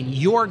completely clean.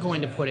 You're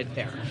going to put it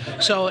there.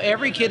 So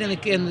every kid in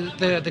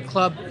the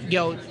club,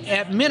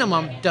 at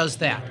minimum, does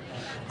that.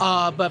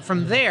 But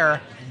from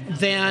there,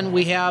 then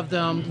we have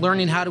them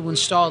learning how to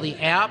install the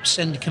apps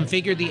and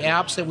configure the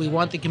apps that we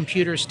want the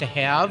computers to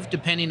have.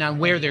 Depending on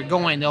where they're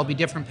going, there'll be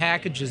different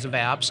packages of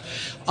apps,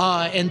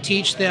 and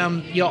teach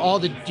them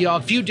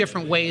a few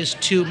different ways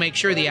to make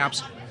sure the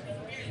apps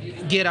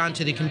get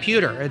onto the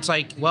computer. It's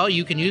like, well,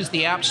 you can use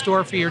the App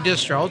Store for your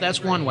distro.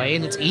 That's one way,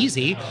 and it's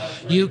easy.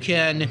 You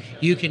can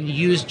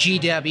use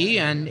GDebi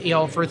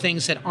and for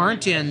things that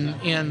aren't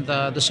in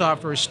the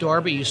software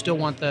store, but you still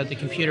want the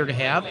computer to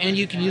have, and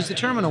you can use the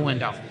terminal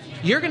window.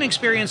 You're going to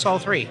experience all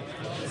three.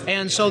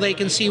 And so they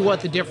can see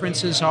what the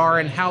differences are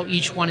and how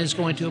each one is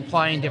going to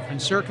apply in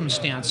different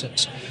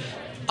circumstances.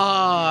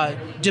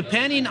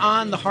 Depending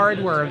on the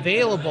hardware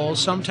available,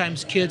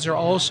 sometimes kids are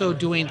also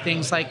doing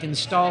things like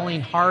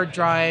installing hard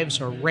drives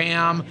or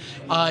RAM,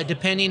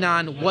 depending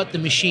on what the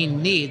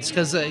machine needs.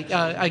 Because,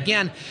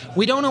 again,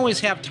 we don't always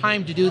have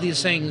time to do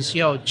these things,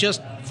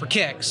 just for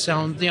kicks.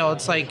 So,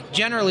 it's like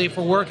generally if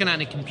we're working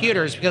on a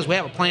computer, it's because we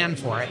have a plan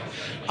for it.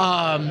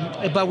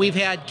 But we've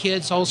had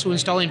kids also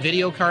installing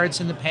video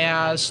cards in the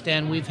past,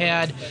 and we've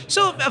had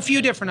a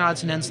few different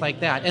odds and ends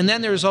like that. And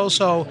then there's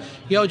also,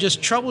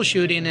 just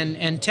troubleshooting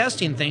and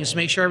testing things to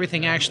make sure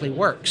everything actually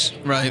works.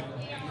 Right.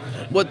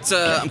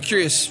 I'm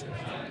curious,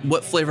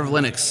 what flavor of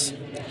Linux?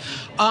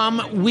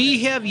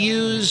 We have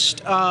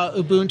used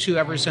Ubuntu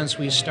ever since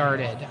we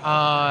started.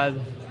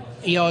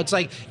 It's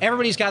like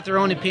everybody's got their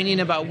own opinion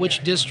about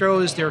which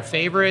distro is their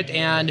favorite,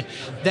 and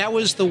that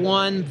was the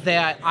one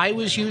that I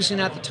was using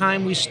at the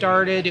time we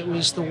started. It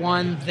was the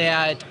one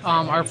that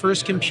our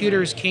first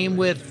computers came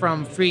with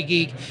from Free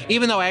Geek,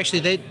 even though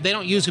actually they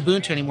don't use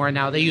Ubuntu anymore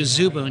now. They use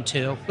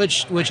Xubuntu,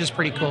 which is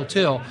pretty cool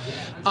too.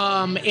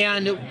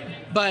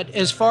 But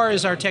as far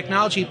as our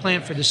technology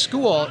plan for the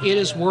school, it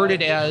is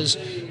worded as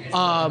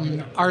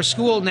our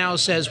school now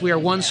says we are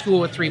one school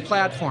with three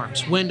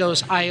platforms,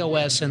 Windows,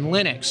 iOS, and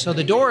Linux. So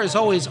the door is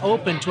always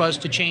open to us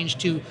to change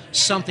to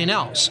something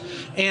else.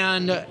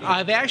 And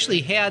I've actually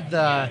had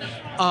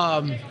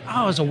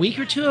it was a week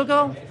or two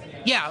ago?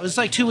 Yeah, it was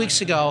like 2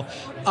 weeks ago.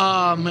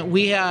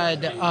 We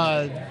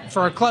had, for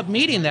our club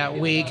meeting that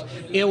week,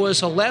 it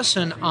was a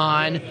lesson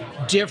on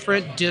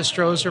different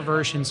distros or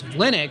versions of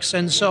Linux.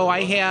 And so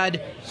I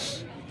had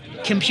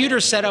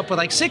computers set up with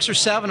like 6 or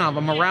 7 of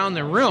them around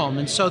the room.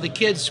 And so the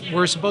kids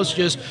were supposed to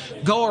just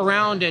go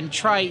around and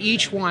try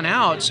each one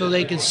out so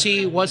they could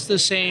see what's the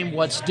same,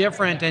 what's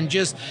different, and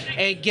just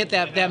get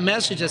that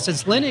message that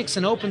since Linux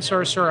and open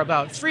source are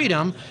about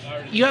freedom,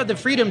 you have the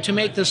freedom to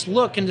make this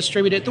look and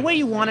distribute it the way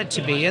you want it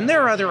to be. And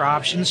there are other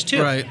options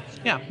too. Right.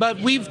 Yeah, but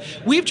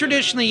we've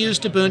traditionally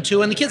used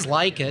Ubuntu, and the kids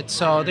like it,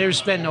 so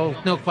there's been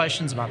no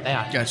questions about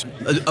that. Gotcha.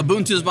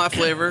 Ubuntu is my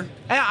flavor.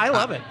 I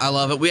love it. I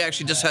love it. We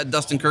actually just had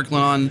Dustin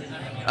Kirkland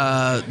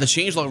on the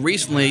Changelog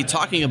recently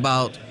talking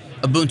about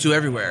Ubuntu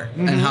everywhere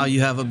and how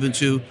you have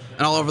Ubuntu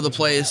and all over the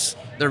place.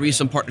 Their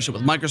recent partnership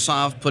with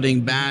Microsoft,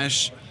 putting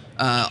Bash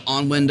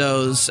on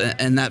Windows,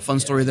 and that fun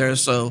story there.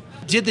 So,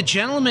 did the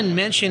gentleman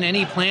mention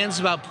any plans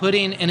about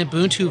putting an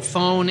Ubuntu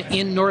phone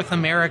in North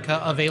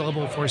America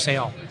available for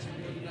sale?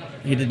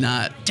 he did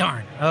not.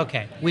 Darn.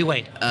 Okay, we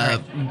wait.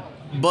 Right.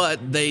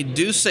 But they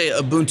do say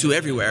Ubuntu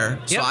everywhere,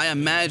 so Yep. I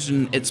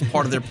imagine it's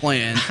part of their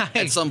plan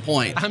at some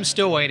point. I'm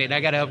still waiting.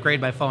 I got to upgrade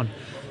my phone.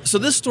 So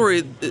this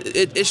story,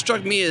 it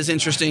struck me as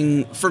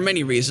interesting for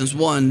many reasons.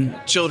 One,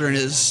 children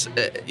is,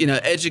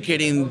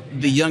 educating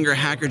the younger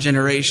hacker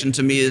generation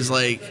to me is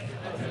like,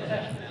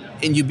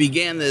 and you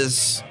began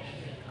this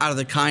out of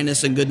the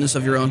kindness and goodness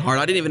of your own heart.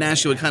 I didn't even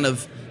ask you what kind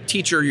of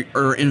teacher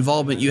or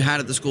involvement you had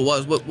at the school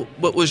was.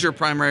 What was your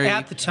primary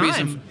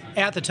reason?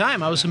 At the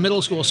time, I was a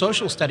middle school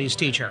social studies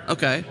teacher.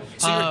 Okay.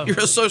 So you're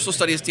a social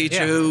studies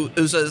teacher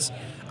who says,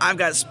 I've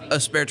got a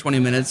spare 20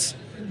 minutes.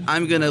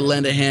 I'm going to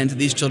lend a hand to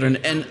these children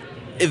and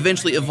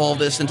eventually evolve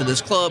this into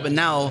this club and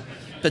now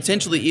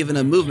potentially even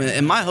a movement.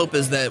 And my hope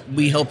is that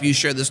we help you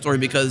share this story,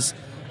 because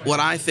what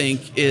I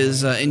think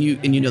is, and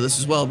you know this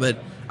as well,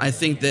 but I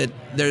think that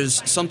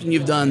there's something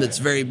you've done that's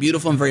very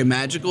beautiful and very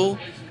magical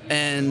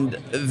and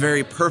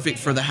very perfect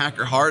for the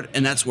hacker heart,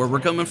 and that's where we're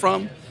coming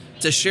from,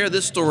 to share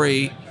this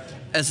story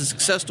as a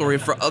success story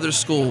for other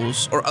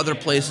schools or other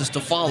places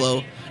to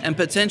follow, and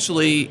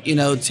potentially,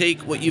 take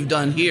what you've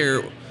done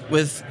here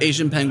with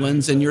Asian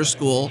Penguins in your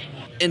school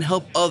and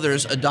help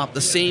others adopt the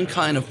same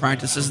kind of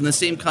practices and the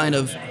same kind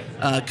of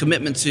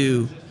commitment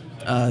to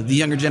the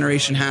younger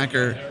generation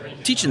hacker,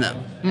 teaching them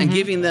and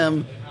giving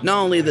them not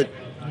only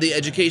the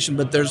education,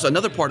 but there's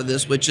another part of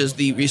this, which is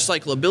the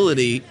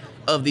recyclability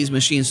of these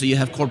machines. So you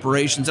have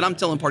corporations, and I'm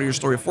telling part of your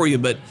story for you,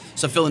 but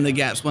so fill in the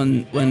gaps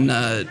when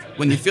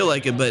you feel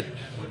like it. But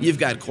you've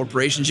got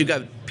corporations, you've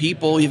got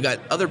people, you've got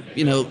other,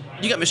 you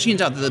got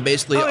machines out there that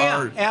basically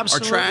are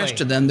trash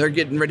to them. They're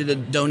getting ready to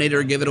donate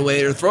or give it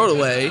away or throw it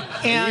away.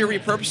 And you're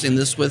repurposing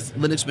this with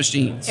Linux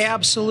machines.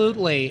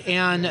 Absolutely.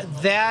 And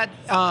that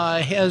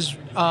has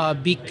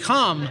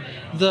become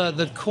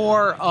the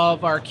core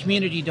of our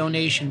community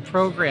donation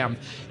program.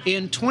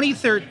 In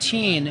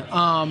 2013,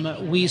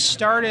 we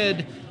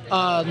started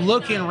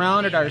looking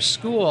around at our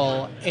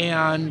school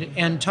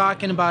and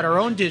talking about our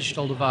own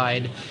digital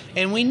divide,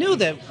 and we knew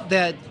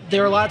that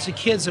there were lots of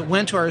kids that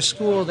went to our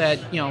school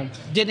that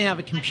didn't have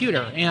a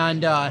computer,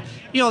 and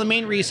the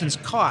main reason is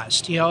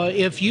cost.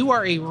 If you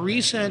are a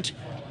recent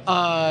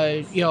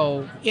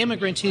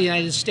immigrant to the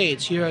United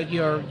States,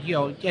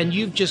 and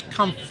you've just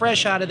come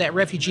fresh out of that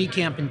refugee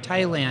camp in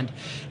Thailand,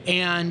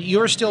 and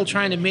you're still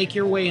trying to make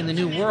your way in the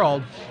new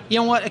world, you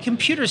know what? A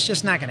computer's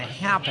just not going to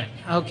happen.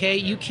 Okay,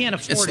 you can't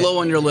afford it. It's low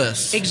on your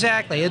list.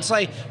 Exactly. It's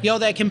like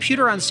that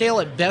computer on sale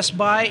at Best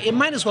Buy. It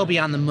might as well be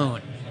on the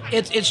moon.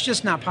 It's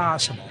just not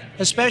possible,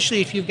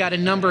 especially if you've got a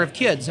number of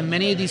kids, and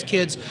many of these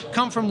kids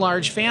come from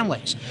large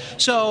families.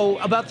 So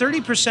about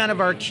 30% of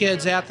our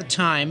kids at the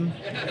time,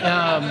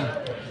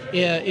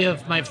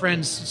 if my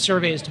friend's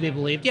survey is to be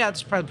believed,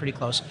 it's probably pretty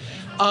close,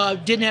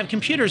 didn't have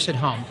computers at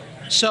home.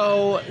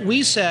 So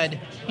we said,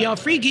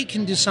 Free Geek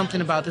can do something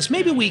about this.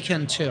 Maybe we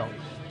can too.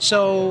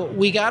 So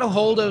we got a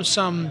hold of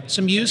some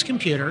used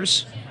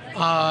computers,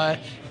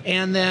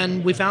 and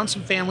then we found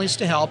some families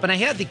to help. And I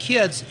had the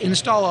kids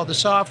install all the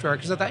software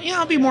because I thought,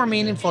 it'd be more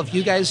meaningful if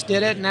you guys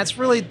did it. And that's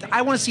really,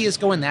 I want to see us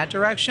go in that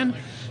direction.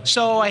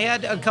 So I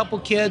had a couple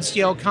kids,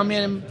 come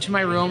into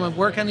my room and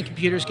work on the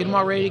computers, get them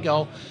all ready to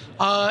go.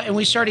 And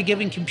we started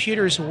giving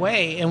computers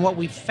away. And what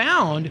we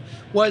found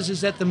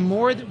was that the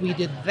more that we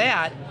did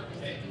that,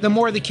 the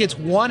more the kids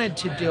wanted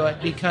to do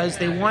it because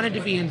they wanted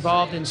to be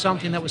involved in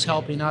something that was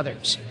helping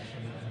others.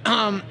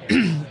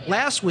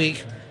 Last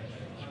week,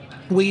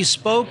 we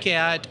spoke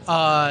at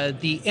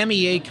the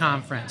MEA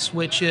conference,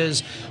 which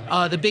is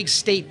the big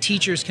state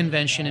teachers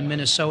convention in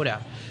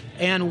Minnesota.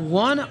 And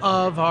one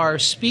of our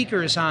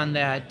speakers on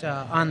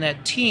that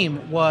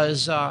team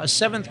was a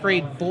 7th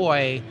grade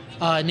boy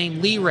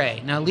named Lee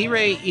Ray. Now, Lee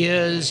Ray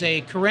is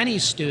a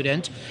Karenni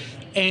student,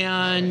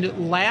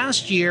 and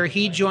last year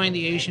he joined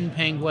the Asian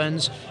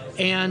Penguins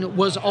and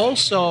was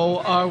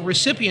also a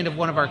recipient of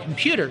one of our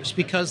computers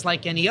because,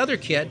 like any other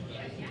kid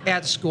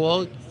at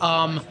school,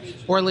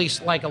 or at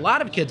least like a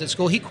lot of kids at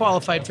school, he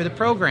qualified for the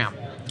program.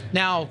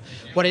 Now,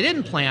 what I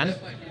didn't plan,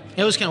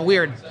 It was kind of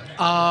weird.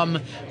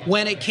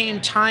 When it came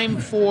time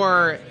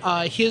for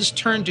his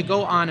turn to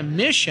go on a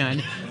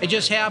mission, it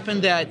just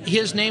happened that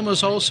his name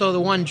was also the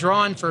one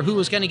drawn for who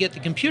was going to get the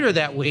computer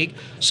that week.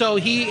 So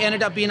he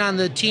ended up being on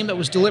the team that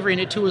was delivering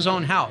it to his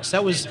own house.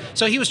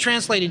 So he was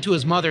translating to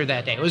his mother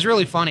that day. It was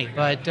really funny,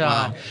 but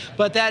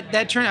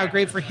that turned out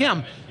great for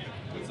him.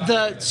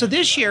 So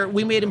this year,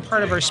 we made him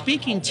part of our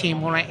speaking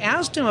team. When I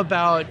asked him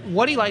about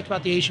what he liked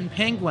about the Asian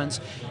penguins,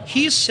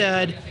 he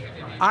said,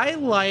 I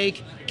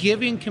like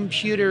giving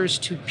computers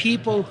to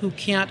people who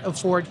can't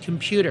afford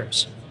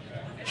computers.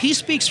 He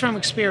speaks from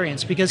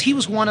experience because he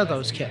was one of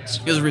those kids.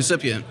 He was a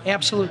recipient.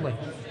 Absolutely.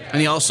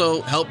 And he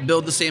also helped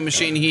build the same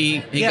machine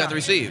he got to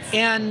receive.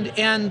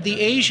 And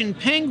the Asian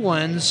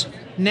penguins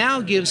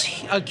now gives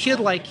a kid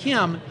like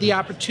him the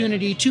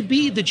opportunity to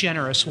be the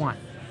generous one.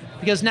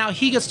 Because now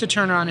he gets to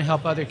turn around and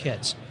help other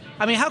kids.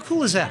 I mean, how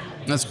cool is that?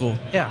 That's cool.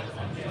 Yeah.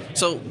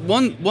 So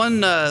one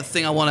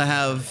thing I want to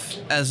have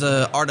as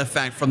an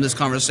artifact from this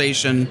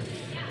conversation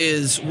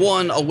is,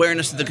 one,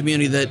 awareness to the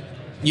community that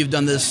you've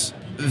done this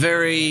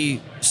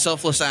very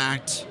selfless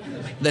act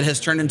that has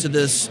turned into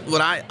this,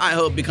 what I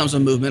hope becomes a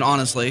movement,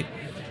 honestly.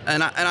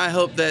 And I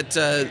hope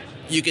that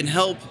you can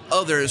help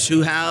others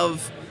who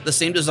have the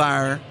same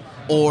desire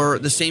or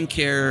the same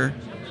care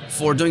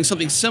for doing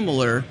something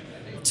similar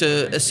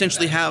to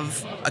essentially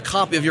have a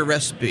copy of your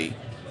recipe.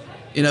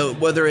 You know,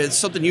 whether it's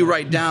something you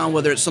write down,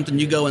 whether it's something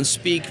you go and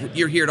speak.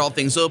 You're here at All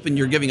Things Open.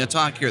 You're giving a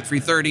talk here at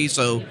 3:30,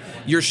 so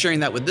you're sharing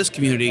that with this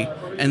community.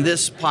 And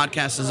this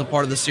podcast is a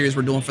part of the series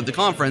we're doing for the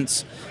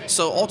conference.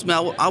 So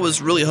ultimately, I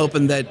was really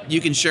hoping that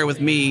you can share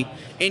with me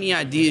any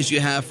ideas you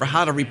have for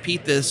how to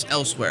repeat this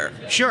elsewhere.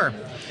 Sure.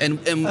 And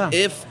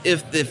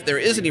if there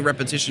is any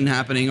repetition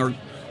happening or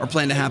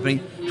plan to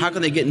happening, how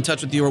can they get in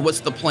touch with you, or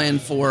what's the plan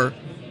for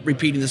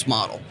repeating this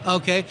model?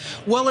 Okay.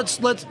 Well, let's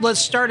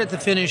start at the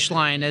finish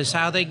line as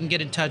how they can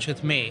get in touch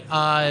with me.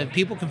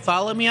 People can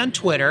follow me on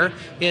Twitter.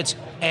 It's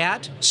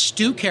at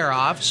Stu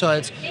Keroff. So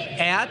it's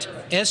at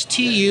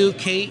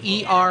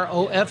STUKEROFF.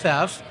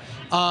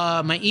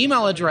 My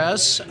email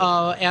address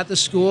at the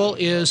school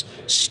is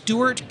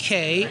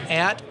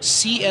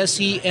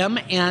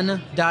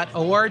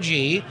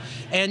stuartk@csemn.org.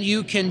 And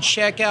you can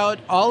check out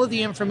all of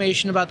the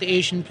information about the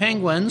Asian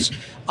penguins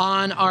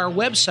on our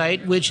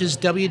website, which is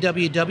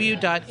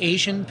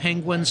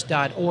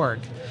www.asianpenguins.org.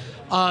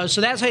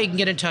 So that's how you can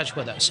get in touch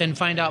with us and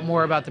find out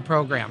more about the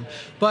program.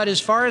 But as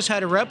far as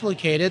how to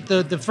replicate it,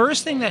 the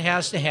first thing that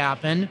has to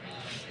happen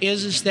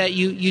is that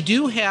you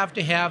do have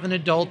to have an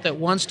adult that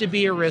wants to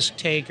be a risk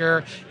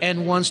taker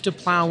and wants to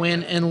plow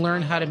in and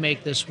learn how to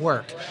make this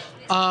work.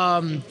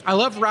 I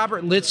love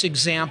Robert Litt's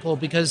example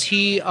because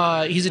he's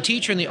a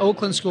teacher in the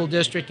Oakland School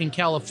District in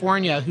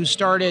California who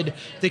started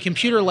the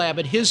computer lab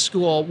at his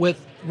school with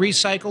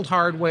recycled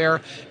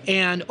hardware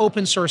and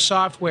open source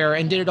software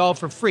and did it all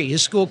for free.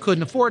 His school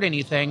couldn't afford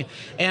anything.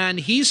 And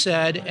he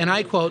said, and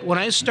I quote, "When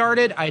I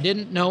started, I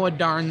didn't know a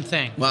darn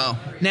thing." Wow.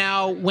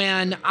 Now,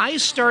 when I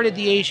started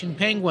the Asian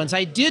Penguins,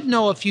 I did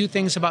know a few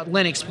things about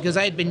Linux because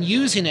I had been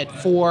using it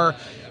for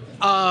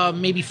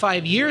maybe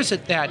 5 years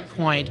at that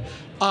point.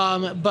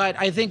 But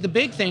I think the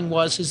big thing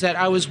is that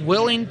I was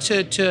willing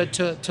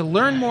to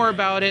learn more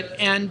about it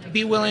and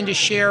be willing to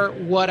share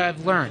what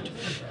I've learned.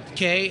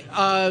 Okay,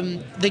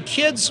 the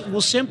kids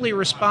will simply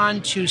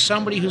respond to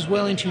somebody who's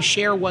willing to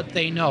share what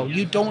they know.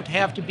 You don't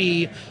have to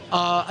be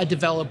a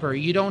developer.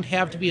 You don't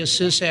have to be a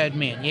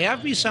sysadmin. You have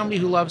to be somebody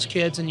who loves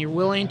kids and you're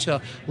willing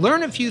to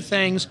learn a few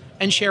things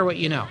and share what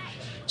you know.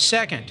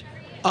 Second,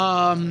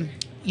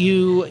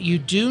 you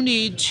do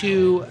need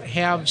to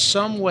have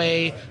some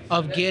way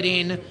of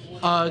getting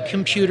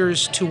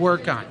computers to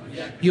work on.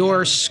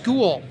 Your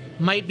school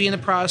might be in the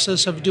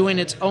process of doing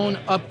its own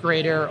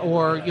upgrader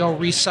or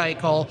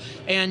recycle,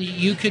 and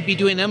you could be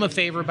doing them a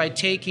favor by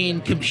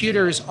taking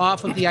computers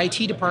off of the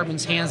IT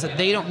department's hands that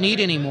they don't need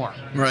anymore.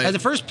 Right. As the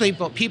first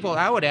people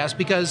I would ask,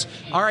 because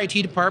our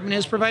IT department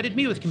has provided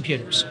me with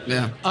computers.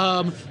 Yeah.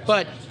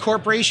 But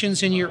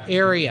corporations in your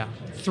area,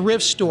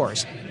 thrift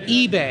stores,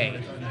 eBay,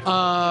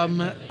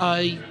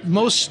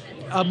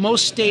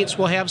 most states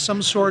will have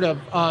some sort of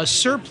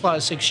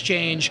surplus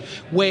exchange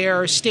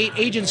where state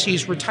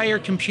agencies retire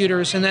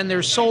computers and then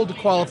they're sold to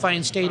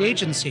qualifying state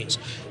agencies.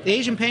 The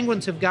Asian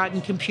Penguins have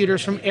gotten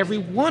computers from every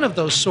one of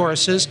those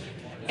sources,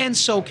 and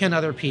so can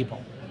other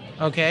people.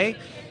 Okay?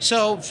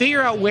 So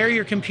figure out where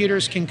your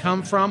computers can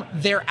come from.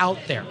 They're out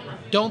there.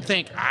 Don't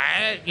think,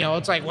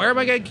 it's like, where am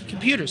I going to get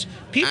computers?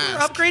 People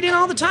are upgrading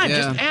all the time.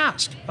 Yeah. Just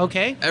ask,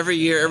 okay? Every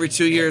year, every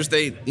 2 years,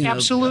 they...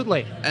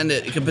 Absolutely. And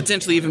it could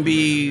potentially even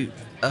be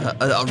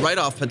a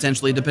write-off,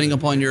 potentially, depending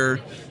upon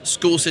your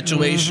school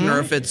situation, or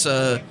if it's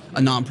a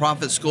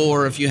nonprofit school,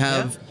 or if you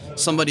have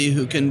somebody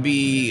who can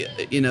be,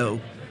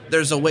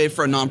 there's a way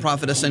for a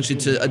nonprofit essentially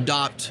to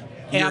adopt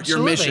your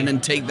mission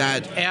and take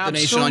that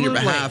donation on your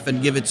behalf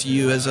and give it to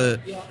you as a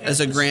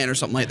grant or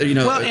something like that.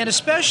 Well, and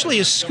especially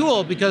a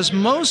school, because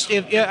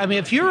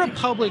if you're a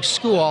public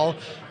school,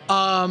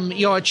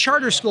 a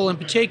charter school in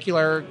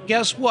particular,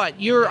 guess what?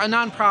 You're a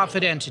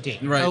nonprofit entity,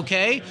 right.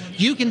 Okay?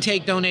 You can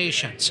take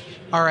donations,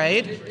 all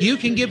right? You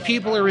can give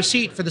people a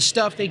receipt for the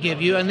stuff they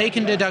give you, and they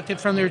can deduct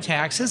it from their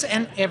taxes,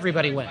 and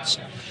everybody wins.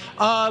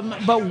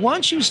 But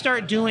once you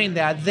start doing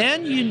that,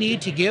 then you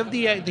need to give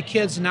the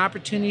kids an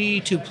opportunity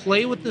to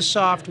play with the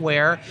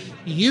software,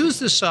 use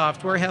the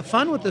software, have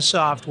fun with the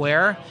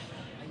software,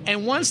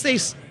 and once they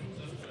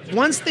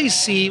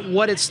see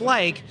what it's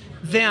like,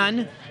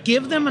 then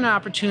give them an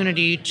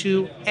opportunity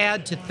to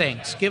add to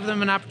things. Give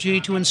them an opportunity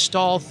to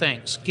install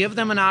things. Give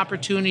them an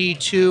opportunity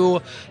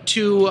to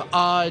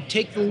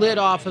take the lid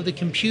off of the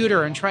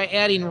computer and try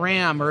adding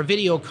RAM or a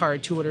video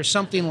card to it or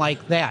something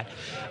like that.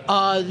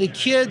 The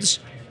kids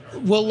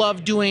will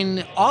love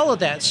doing all of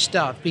that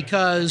stuff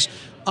because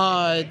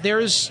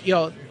there's,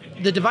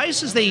 the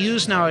devices they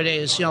use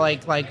nowadays,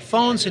 like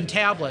phones and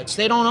tablets,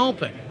 they don't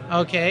open.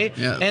 Okay,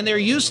 yeah. And they're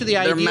used to the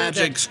idea. They're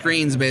magic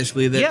screens,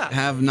 basically, that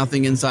have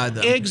nothing inside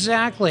them.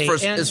 Exactly,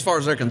 as far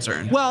as they're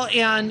concerned. Well,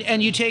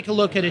 and you take a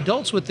look at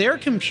adults with their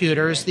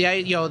computers.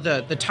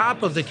 The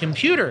top of the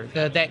computer,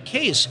 that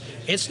case,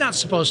 it's not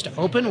supposed to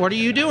open. What are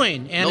you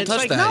doing? And don't it's touch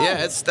like, that. no.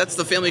 Yeah, that's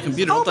the family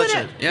computer. Open Don't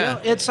touch it. Yeah,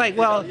 it's like,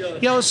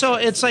 so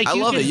it's like I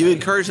love it. You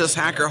encourage this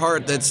hacker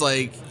heart. That's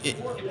like,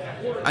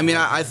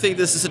 I think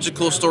this is such a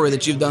cool story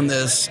that you've done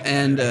this,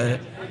 and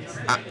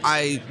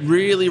I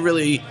really,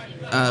 really.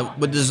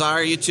 Would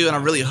desire you to, and I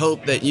really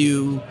hope that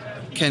you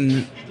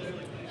can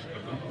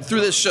through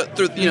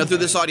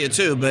this audio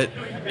too. But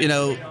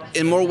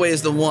in more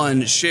ways than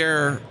one,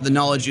 share the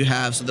knowledge you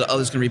have so that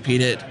others can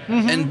repeat it,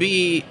 and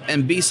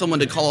be someone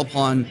to call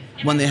upon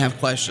when they have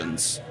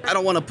questions. I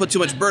don't want to put too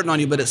much burden on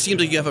you, but it seems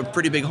like you have a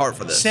pretty big heart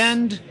for this.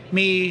 Send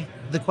me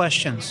the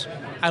questions.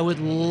 I would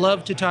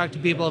love to talk to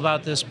people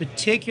about this,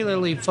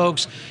 particularly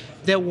folks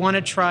that want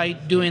to try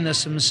doing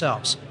this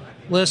themselves.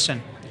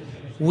 Listen.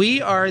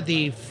 We are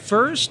the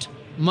first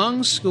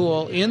Hmong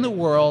school in the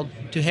world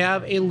to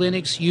have a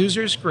Linux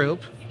users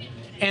group,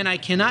 and I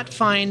cannot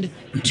find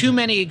too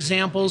many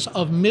examples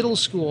of middle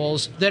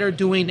schools that are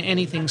doing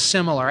anything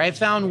similar. I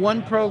found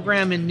one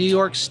program in New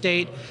York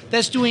State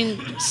that's doing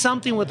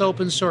something with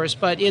open source,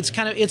 but it's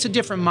a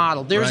different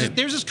model. Theirs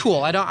is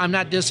cool. I'm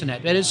not dissing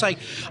it, but it's like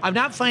I'm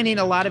not finding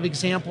a lot of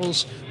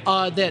examples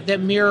that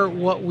mirror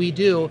what we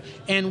do,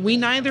 and we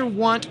neither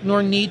want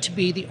nor need to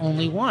be the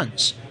only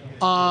ones.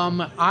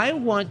 I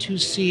want to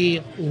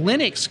see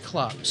Linux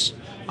clubs.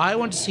 I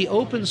want to see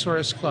open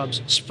source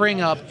clubs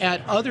spring up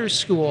at other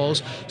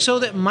schools so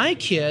that my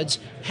kids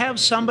have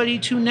somebody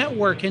to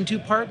network and to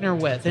partner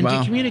with and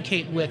to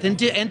communicate with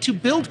and to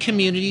build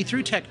community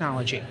through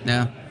technology.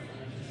 Yeah.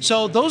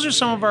 So those are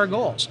some of our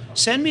goals.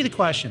 Send me the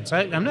questions.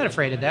 I'm not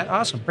afraid of that.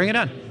 Awesome. Bring it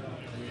on.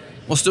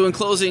 Well, Stu, in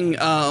closing,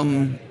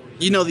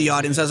 the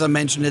audience, as I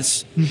mentioned,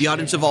 it's the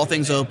audience of All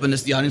Things Open.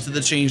 It's the audience of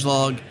the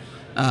Changelog.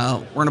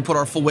 We're going to put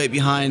our full weight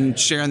behind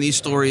sharing these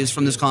stories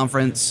from this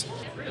conference.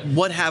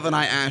 What haven't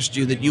I asked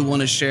you that you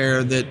want to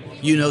share that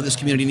this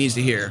community needs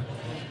to hear?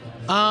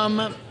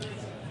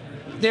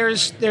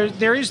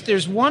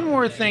 There's one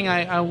more thing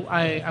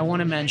I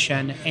want to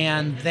mention,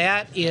 and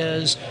that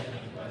is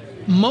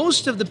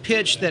most of the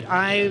pitch that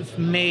I've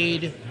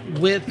made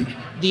with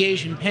the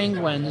Asian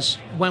Penguins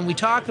when we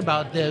talk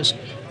about this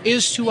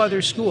is to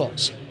other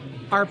schools.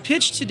 Our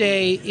pitch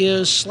today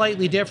is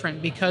slightly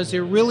different because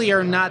there really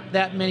are not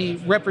that many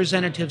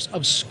representatives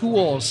of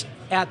schools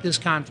at this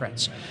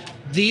conference.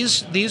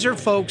 These are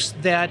folks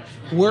that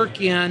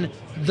work in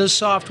the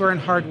software and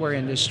hardware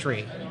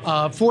industry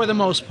for the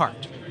most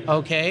part,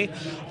 okay?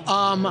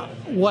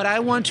 What I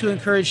want to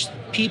encourage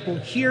people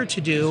here to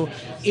do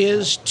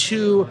is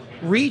to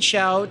reach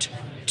out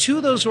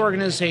to those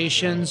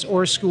organizations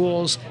or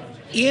schools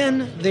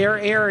in their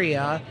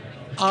area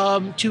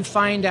to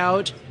find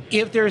out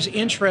if there's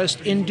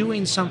interest in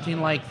doing something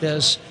like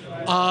this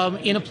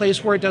in a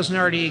place where it doesn't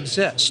already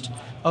exist,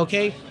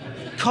 okay?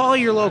 Call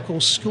your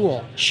local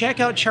school. Check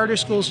out charter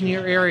schools in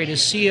your area to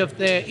see if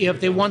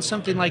they want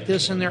something like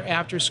this in their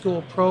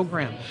after-school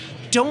program.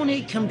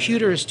 Donate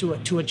computers to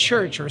a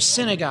church or a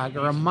synagogue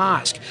or a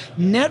mosque.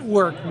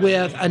 Network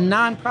with a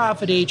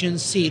nonprofit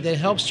agency that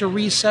helps to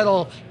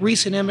resettle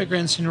recent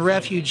immigrants and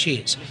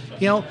refugees.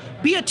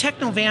 Be a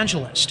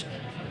techno-evangelist,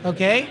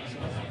 okay?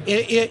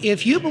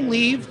 If you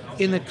believe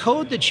in the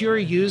code that you're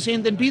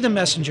using, then be the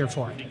messenger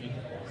for it.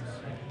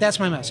 That's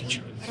my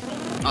message.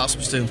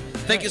 Awesome, Stu.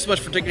 Thank you so much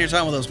for taking your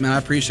time with us, man. I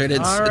appreciate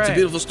it. It's a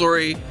beautiful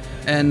story.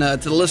 And to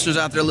the listeners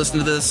out there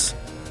listening to this,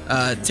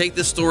 take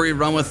this story,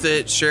 run with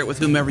it, share it with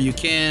whomever you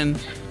can.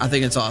 I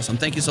think it's awesome.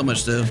 Thank you so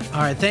much, Stu.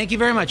 All right. Thank you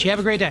very much. You have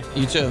a great day.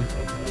 You too.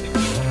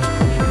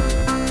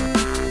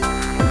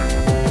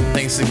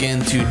 Thanks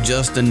again to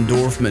Justin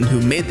Dorfman, who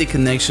made the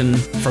connection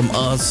from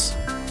us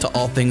to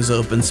All Things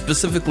Open,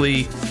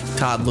 specifically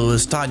Todd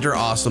Lewis. Todd, you're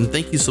awesome.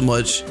 Thank you so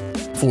much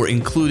for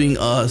including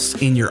us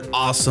in your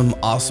awesome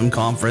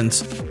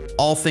conference,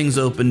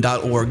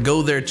 allthingsopen.org.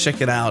 Go there,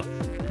 check it out.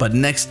 But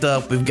next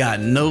up, we've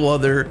got no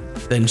other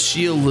than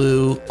Shiya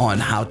Luo on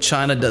how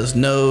China does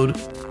Node.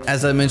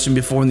 As I mentioned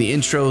before in the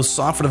intro,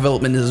 software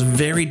development is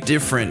very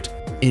different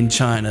in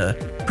China,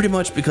 pretty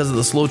much because of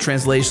the slow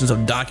translations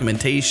of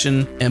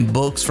documentation and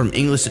books from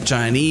English to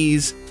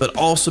Chinese, but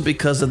also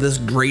because of this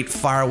Great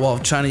Firewall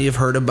of China you've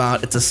heard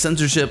about. It's a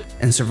censorship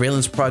and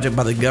surveillance project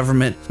by the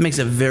government. It makes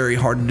it very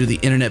hard to do the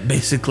internet,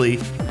 basically.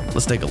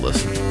 Let's take a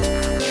listen.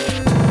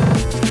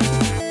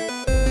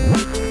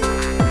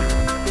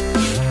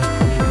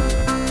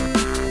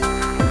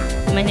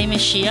 My name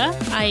is Shiya.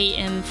 I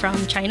am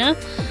from China.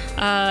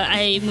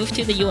 I moved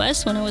to the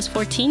US when I was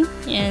 14,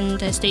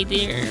 and I stayed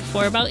there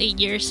for about 8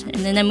 years,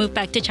 and then I moved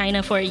back to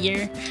China for a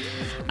year.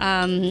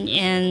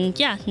 And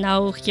yeah,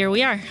 now here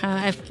we are.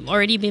 I've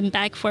already been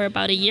back for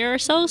about a year or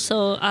so,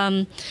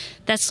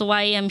 that's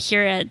why I'm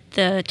here at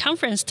the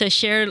conference, to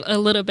share a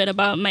little bit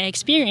about my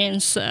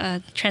experience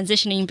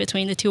transitioning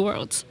between the two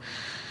worlds.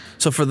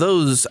 So for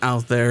those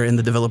out there in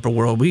the developer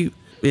world,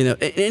 in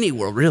any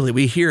world really,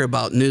 we hear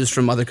about news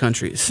from other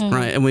countries,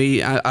 right? And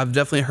I've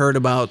definitely heard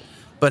about,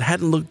 but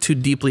hadn't looked too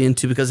deeply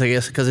into, because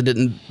it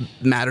didn't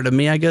matter to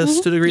me, I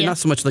guess, to a degree. Yeah. Not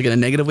so much like in a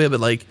negative way, but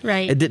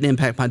Right. It didn't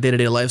impact my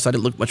day-to-day life, so I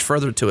didn't look much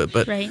further to it.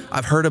 But Right.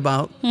 I've heard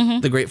about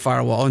the Great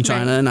Firewall in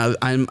China, Right. and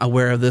I'm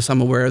aware of this.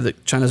 I'm aware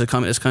that China's a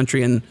communist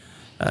country, and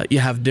you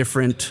have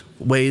different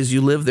ways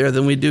you live there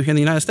than we do here in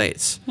the United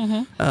States.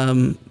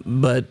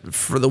 But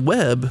for the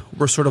web,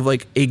 we're sort of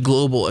like a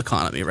global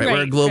economy, right?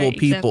 We're a global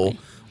people,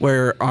 exactly.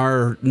 where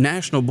our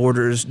national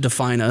borders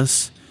define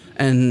us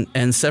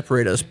and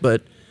separate us.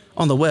 But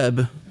on the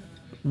web,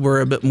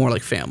 we're a bit more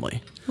like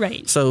family.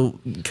 Right. So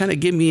kind of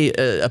give me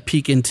a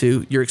peek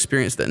into your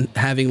experience then,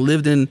 having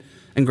lived in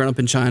and grown up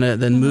in China,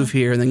 then move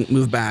here and then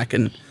move back.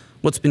 And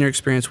what's been your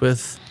experience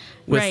with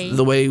Right.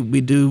 the way we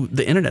do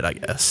the internet, I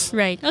guess?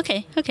 Right.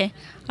 Okay.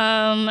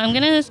 I'm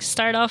going to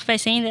start off by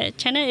saying that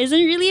China isn't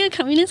really a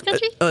communist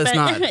country. It's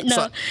not. No.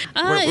 So,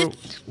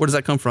 where does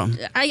that come from?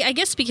 I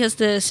guess because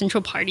the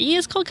central party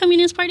is called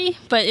Communist Party,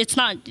 but it's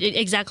not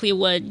exactly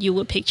what you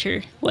would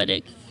picture what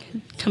a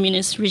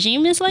communist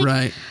regime is like.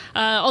 Right.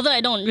 Although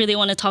I don't really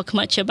want to talk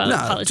much about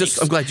politics.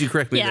 I'm glad you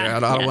correct me Yeah, there. I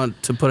don't yeah.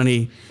 want to put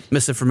any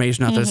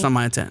misinformation out there. It's not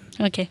my intent.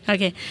 Okay.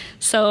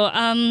 So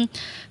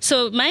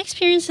my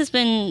experience has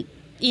been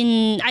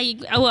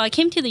I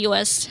came to the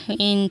U.S.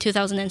 in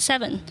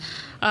 2007,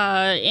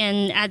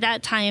 and at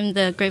that time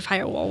the Great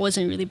Firewall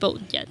wasn't really built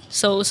yet.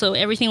 So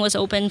everything was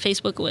open.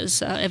 Facebook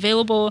was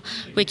available,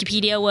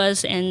 Wikipedia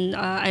was, and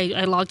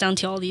I logged on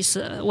to all these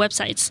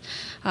websites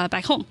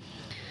back home.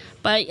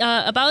 But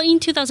about in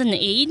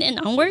 2008 and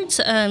onwards,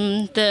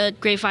 the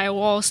Great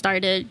Firewall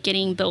started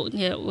getting built.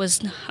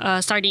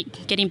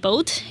 Started getting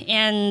built,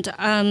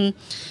 and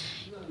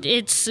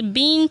it's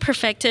being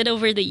perfected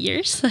over the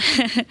years,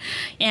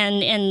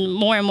 and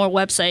more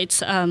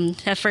websites.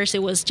 At first,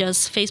 it was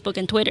just Facebook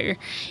and Twitter,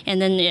 and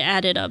then it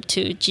added up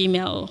to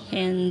Gmail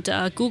and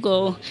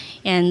Google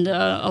and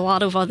a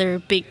lot of other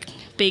big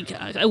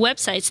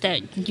websites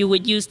that you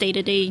would use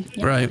day-to-day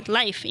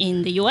life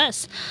in the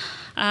U.S.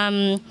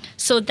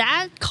 So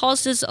that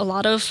causes a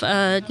lot of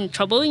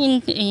trouble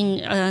in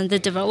the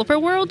developer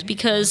world,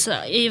 because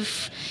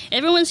if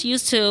everyone's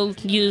used to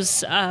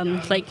use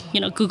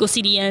Google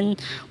CDN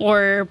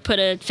or put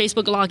a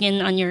Facebook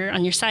login on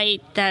your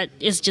site, that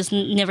is just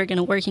never going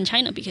to work in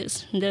China,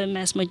 because the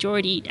mass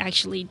majority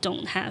actually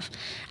don't have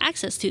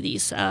access to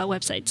these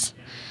websites.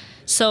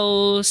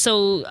 So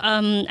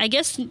I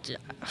guess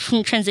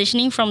from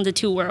transitioning from the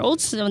two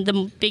worlds,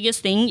 the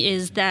biggest thing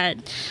is that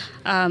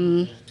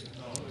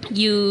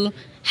you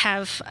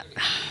have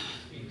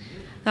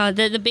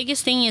the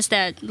biggest thing is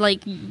that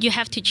you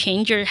have to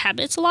change your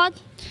habits a lot,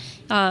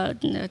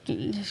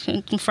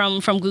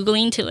 from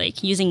Googling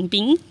to using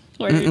Bing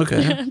or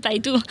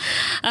Baidu,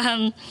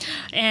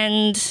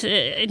 and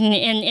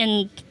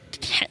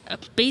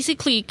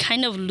basically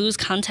kind of lose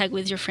contact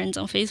with your friends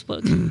on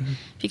Facebook,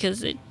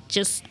 because it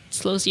just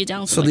slows you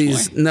down so much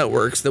these more.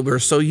 networks that we're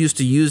so used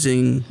to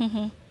using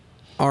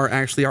are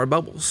actually our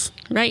bubbles.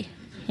 Right.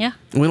 Yeah.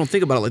 And we don't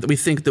think about it like that. We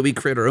think that we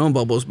create our own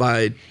bubbles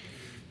by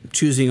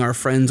choosing our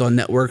friends on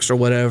networks or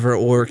whatever,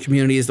 or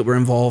communities that we're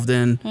involved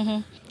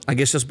in. I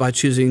guess just by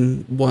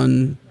choosing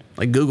one,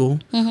 like Google.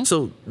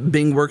 So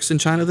Bing works in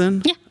China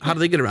then? Yeah. How do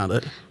they get around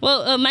it?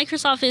 Well,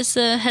 Microsoft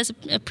has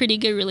a pretty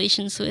good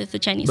relations with the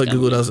Chinese But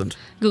government. Google doesn't?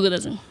 Google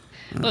doesn't.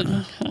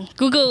 Well,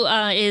 Google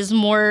is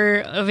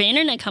more of an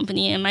internet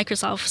company, and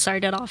Microsoft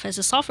started off as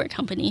a software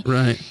company.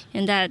 Right.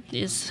 And that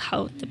is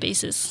how the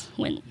basis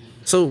went.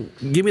 So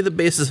give me the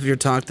basis of your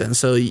talk then.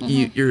 So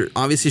you're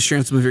obviously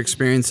sharing some of your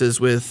experiences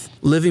with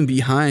living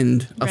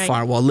behind a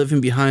firewall,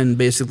 living behind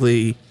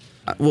basically,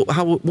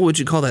 what would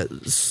you call that?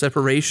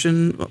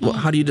 Separation?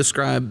 How do you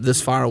describe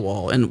this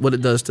firewall and what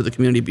it does to the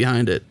community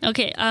behind it?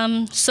 Okay,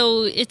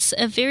 so it's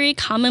a very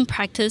common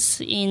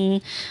practice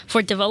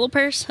for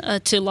developers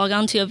to log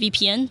on to a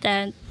VPN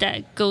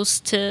that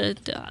goes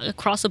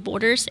across the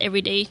borders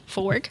every day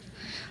for work.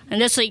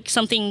 And that's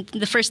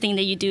the first thing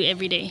that you do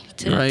every day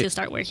to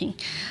start working.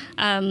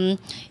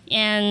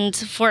 And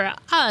for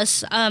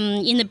us,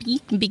 in the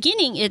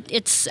beginning,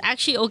 it's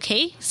actually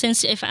okay,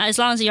 since as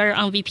long as you're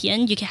on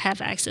VPN, you can have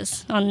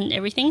access on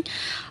everything.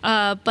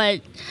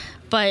 But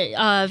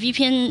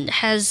VPN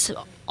has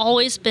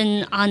always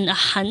been on a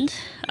hunt.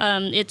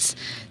 It's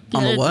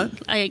On the what?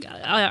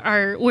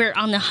 We're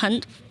on the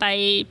hunt by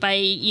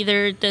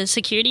either the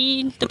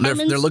security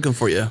departments. They're looking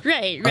for you.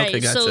 Right. Okay,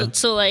 gotcha.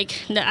 So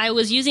I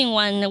was using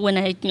one when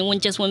I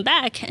just went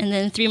back, and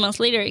then 3 months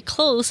later it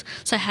closed,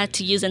 so I had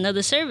to use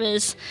another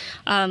service.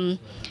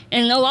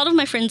 And a lot of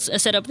my friends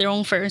set up their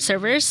own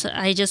servers.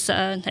 I just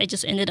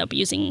ended up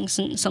using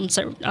some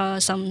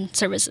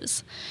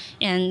services,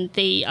 and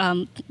they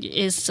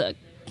is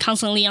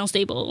constantly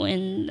unstable,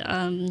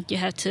 and you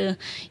have to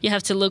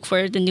look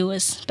for the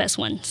newest, best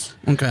ones.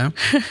 Okay.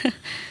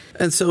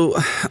 And so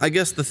I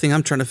guess the thing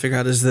I'm trying to figure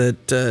out is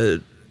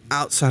that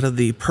outside of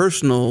the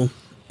personal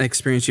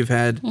experience you've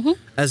had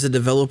as a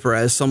developer,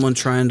 as someone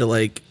trying to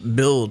like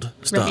build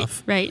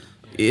stuff, right.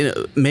 You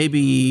know,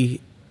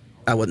 maybe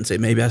I wouldn't say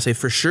maybe, I say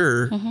for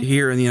sure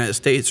here in the United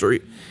States or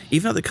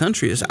even other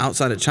countries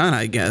outside of China,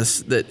 I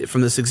guess, that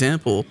from this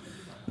example,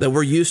 that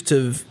we're used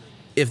to,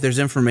 if there's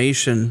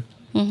information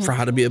for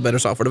how to be a better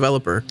software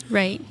developer,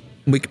 right,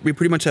 we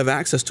pretty much have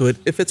access to it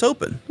if it's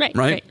open,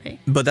 right.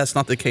 But that's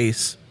not the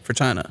case for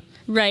China.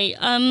 Right.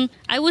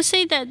 I would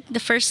say that the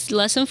first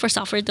lesson for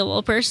software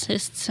developers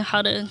is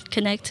how to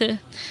connect to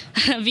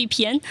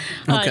VPN,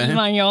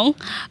 and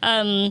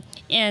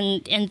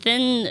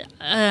then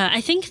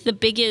I think the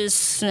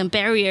biggest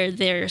barrier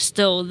there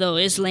still though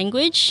is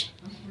language,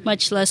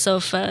 much less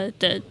of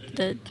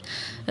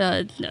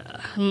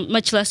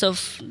much less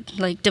of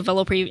like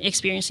developer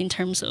experience in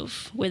terms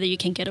of whether you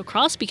can get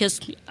across, because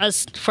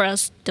for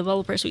us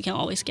developers, we can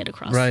always get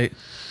across. Right.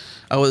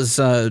 I was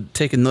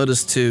taking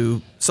notice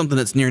to something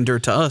that's near and dear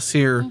to us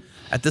here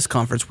at this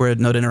conference. We're at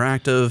Node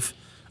Interactive,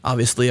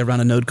 obviously around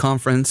a Node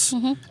conference.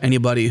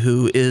 Anybody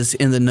who is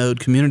in the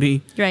Node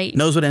community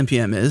knows what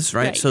NPM is,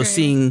 right? So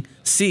seeing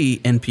C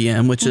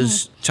NPM, which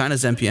is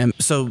China's NPM.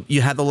 So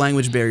you have the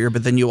language barrier,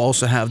 but then you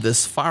also have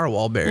this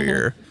firewall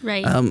barrier.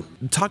 Right.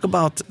 Talk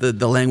about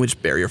the language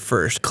barrier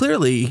first.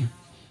 Clearly,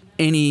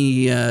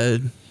 any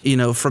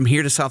from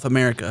here to South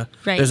America,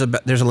 there's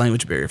a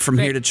language barrier. From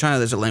here to China,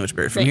 there's a language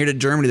barrier. From here to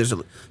Germany, there's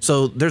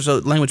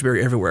a language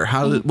barrier everywhere.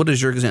 What is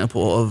your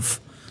example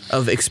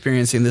of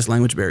experiencing this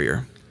language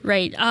barrier?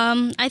 Right.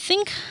 I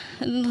think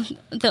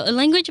the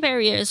language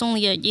barrier is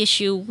only an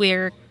issue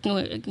where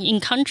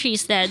in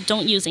countries that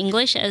don't use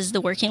English as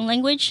the working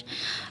language,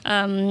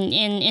 and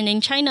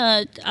in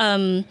China,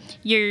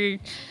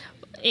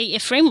 a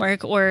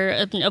framework or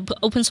an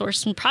open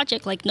source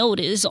project like Node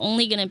is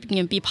only going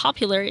to be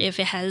popular if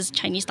it has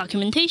Chinese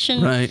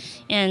documentation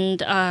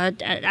and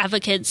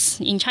advocates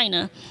in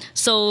China.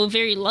 So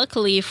very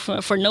luckily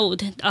for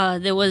Node,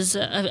 there was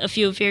a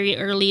few very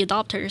early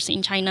adopters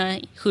in China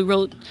who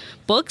wrote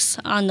books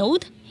on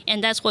Node,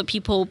 and that's what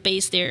people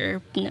base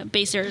their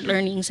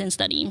learnings and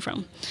studying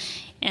from.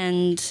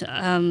 And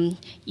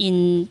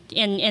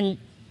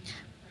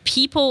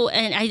people,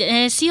 and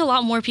I see a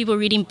lot more people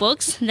reading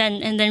books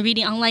than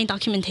reading online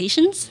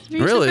documentations.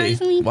 Really?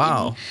 Surprisingly.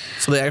 Wow.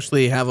 So they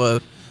actually have a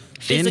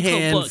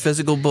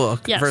physical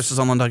book versus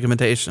online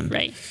documentation.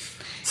 Right.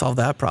 Solve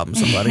that problem,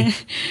 somebody.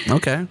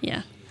 Okay.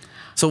 Yeah.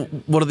 So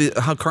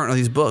how current are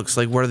these books?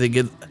 Like, where do they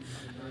get?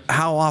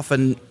 How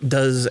often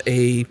does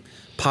a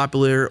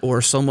popular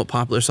or somewhat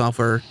popular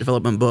software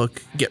development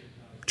book get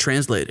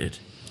translated?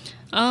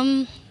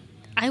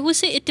 I would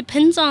say it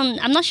depends on.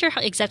 I'm not sure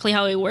exactly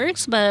how it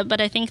works, but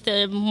I think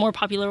the more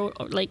popular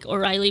like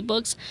O'Reilly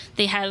books,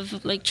 they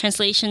have like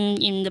translation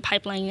in the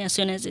pipeline as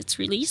soon as it's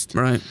released.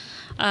 Right.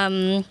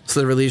 So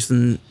they're released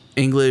in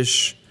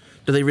English.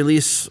 Do they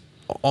release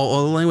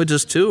all the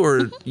languages too,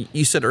 or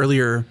you said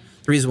earlier?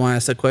 The reason why I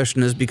asked that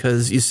question is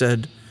because you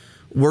said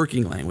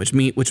working language,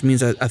 which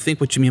means I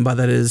think what you mean by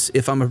that is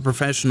if I'm a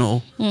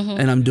professional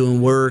and I'm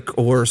doing work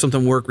or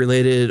something work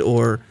related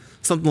or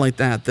something like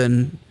that,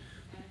 then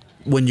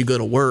when you go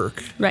to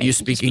work, you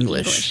speak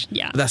English.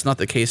 Yeah. But that's not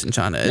the case in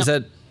China.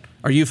 No.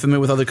 Are you familiar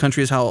with other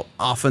countries, how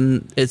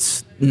often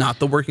it's not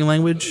the working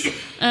language?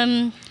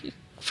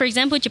 For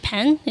example,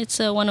 Japan, it's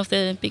one of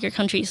the bigger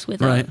countries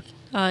with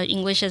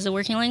English as a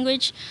working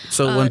language.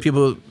 So when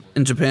people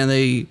in Japan,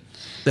 they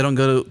don't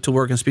go to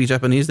work and speak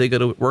Japanese, they go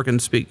to work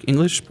and speak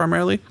English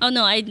primarily? Oh,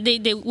 no,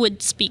 they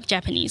would speak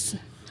Japanese.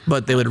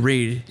 But they would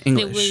read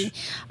English.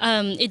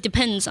 It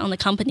depends on the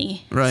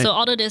company. Right. So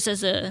Autodesk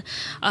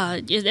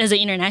as an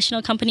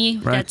international company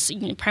that's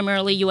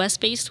primarily U.S.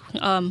 based,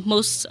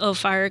 most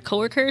of our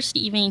coworkers,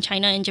 even in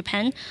China and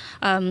Japan,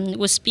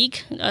 would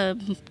speak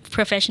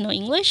professional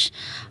English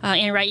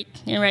and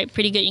write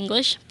pretty good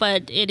English.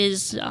 But it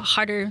is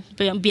harder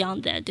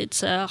beyond that.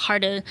 It's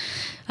hard to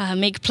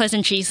make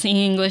pleasantries in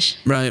English.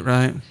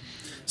 Right.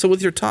 So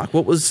with your talk,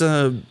 what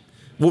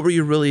were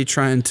you really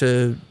trying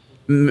to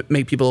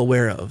make people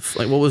aware of?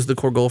 Like, what was the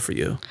core goal for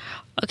you?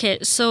 Okay,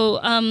 so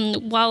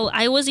while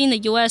I was in the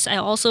U.S., I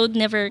also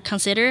never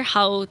considered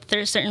how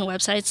there certain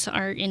websites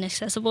are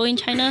inaccessible in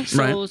China.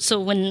 So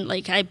when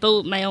I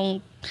built my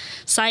own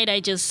site, I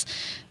just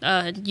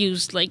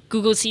used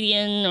Google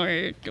CDN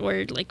or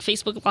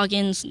Facebook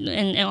logins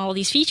and all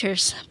these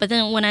features. But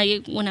then when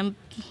I'm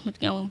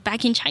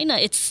back in China,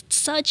 it's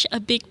such a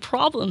big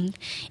problem,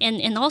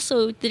 and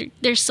also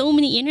there's so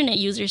many internet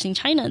users in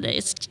China that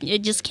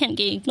it just can't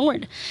get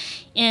ignored.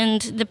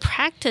 And the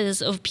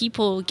practice of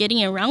people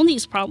getting around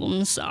these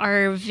problems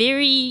are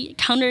very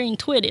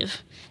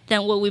counterintuitive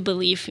than what we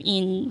believe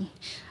in.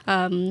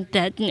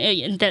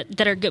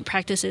 That are good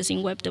practices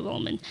in web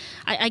development.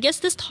 I guess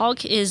this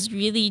talk is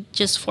really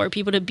just for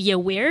people to be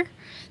aware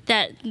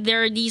that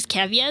there are these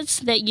caveats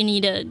that you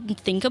need to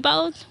think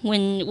about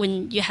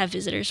when you have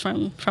visitors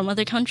from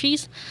other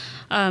countries.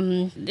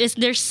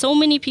 There's so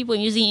many people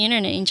using the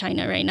internet in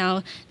China right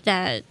now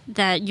that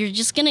you're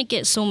just gonna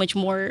get so much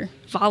more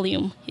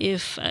volume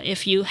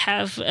if you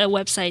have a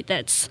website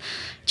that's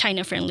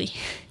China friendly.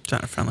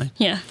 China friendly.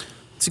 Yeah.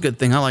 It's a good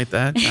thing. I like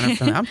that. China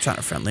friendly. I'm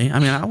China friendly. I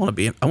mean, I want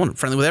to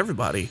friendly with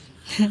everybody.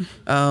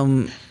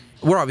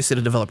 We're obviously at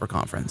a developer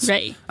conference.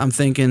 Right. I'm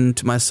thinking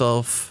to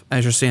myself,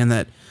 as you're saying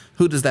that,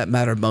 who does that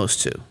matter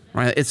most to,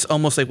 right? It's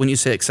almost like when you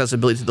say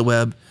accessibility to the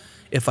web,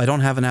 if I don't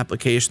have an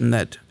application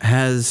that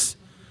has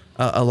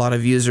a lot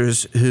of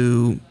users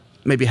who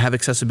maybe have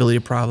accessibility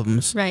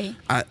problems, right,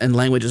 and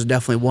language is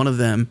definitely one of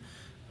them,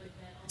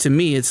 to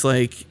me, it's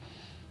like,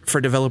 for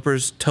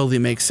developers, totally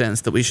makes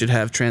sense that we should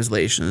have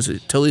translations.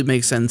 It totally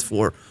makes sense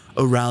for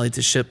O'Reilly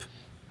to ship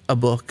a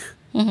book,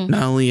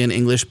 not only in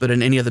English, but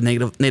in any other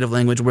native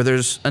language where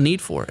there's a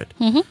need for it.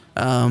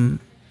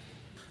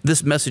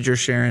 This message you're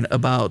sharing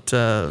about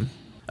the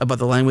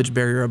language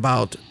barrier,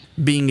 about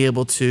being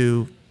able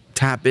to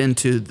tap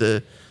into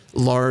the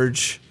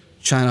large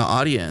China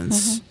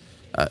audience,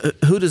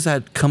 who does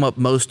that come up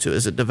most to?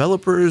 Is it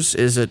developers?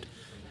 Is it,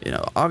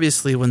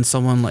 obviously when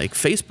someone like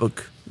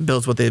Facebook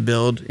builds what they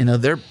build,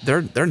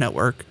 their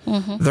network,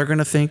 they're going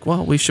to think,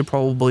 well, we should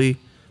probably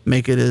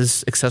make it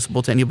as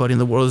accessible to anybody in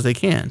the world as they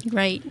can.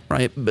 Right.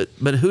 Right.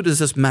 But who does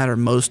this matter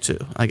most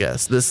to, I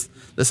guess,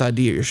 this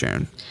idea you're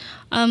sharing?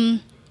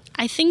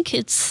 I think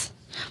it's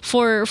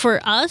for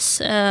us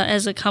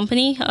as a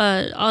company.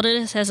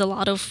 Autodesk has a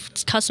lot of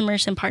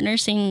customers and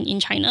partners in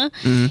China,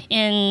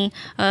 and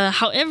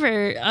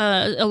however,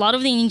 a lot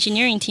of the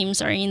engineering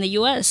teams are in the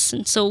U.S.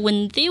 And so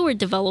when they were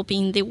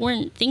developing, they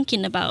weren't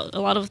thinking about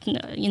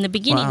in the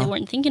beginning. They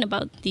weren't thinking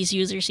about these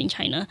users in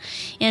China,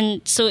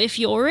 and so if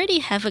you already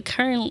have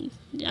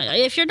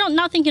if you're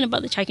not thinking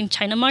about the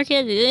China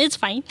market, it's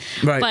fine.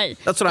 Right.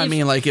 But that's what I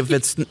mean. Like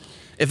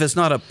if it's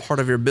not a part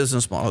of your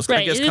business model,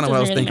 I guess kind of what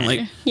I was thinking.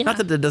 Really not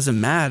that it doesn't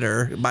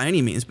matter by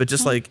any means, but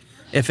just like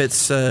if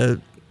it's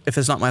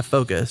not my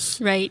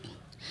focus. Right.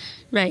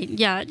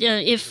 Yeah.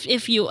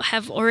 If you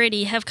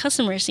already have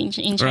customers in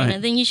China,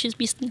 then you should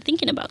be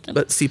thinking about them.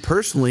 But see,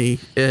 personally,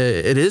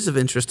 it is of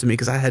interest to me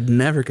because I had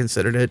never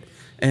considered it,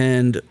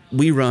 and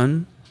we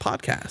run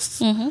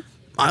podcasts.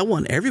 I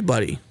want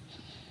everybody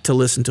to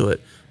listen to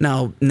it.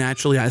 Now,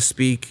 naturally, I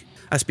speak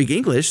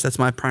English. That's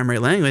my primary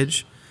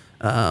language.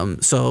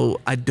 So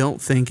I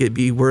don't think it'd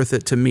be worth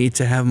it to me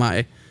to have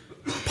my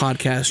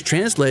podcast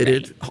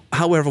translated. Right.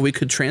 However, we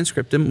could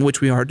transcript them,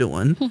 which we are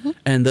doing,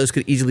 and those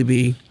could easily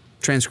be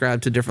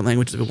transcribed to different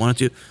languages if we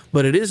wanted to.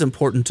 But it is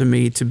important to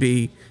me to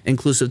be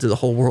inclusive to the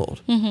whole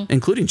world,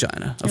 including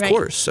China, of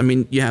course. I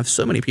mean, you have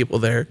so many people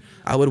there.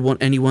 I would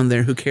want anyone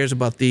there who cares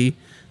about the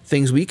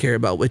things we care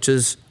about, which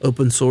is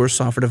open source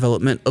software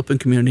development, open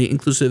community,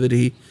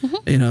 inclusivity,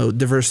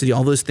 diversity,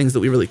 all those things that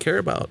we really care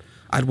about.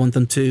 I'd want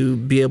them to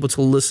be able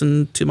to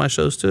listen to my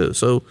shows too.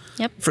 So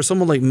for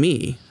someone like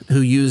me who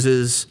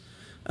uses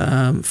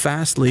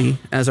Fastly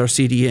as our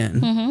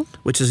CDN,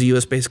 which is a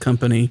US-based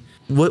company,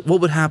 what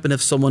would happen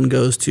if someone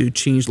goes to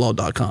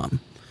changelog.com?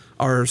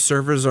 Our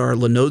servers are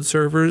Linode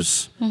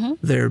servers.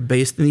 They're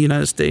based in the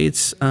United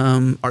States.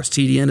 Our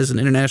CDN is an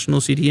international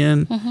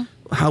CDN.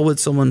 How would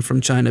someone from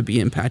China be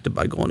impacted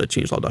by going to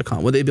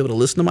changelog.com? Would they be able to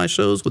listen to my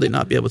shows? Would they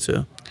not be able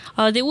to?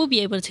 They will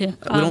be able to.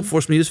 We don't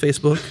force them to use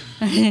Facebook.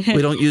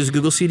 We don't use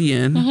Google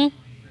CDN.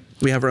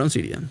 We have our own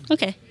CDN.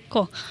 Okay,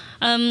 cool.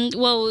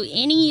 Well,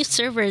 any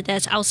server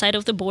that's outside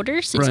of the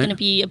borders is going to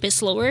be a bit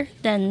slower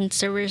than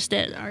servers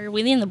that are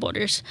within the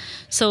borders.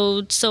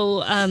 So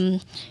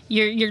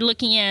you're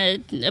looking at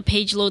a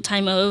page load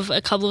time of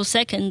a couple of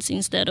seconds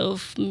instead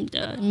of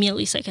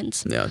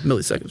milliseconds. Yeah,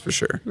 milliseconds for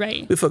sure.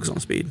 Right. We focus on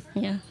speed.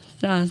 Yeah.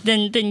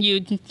 Then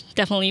you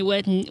definitely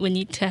would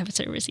need to have a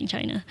service in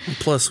China.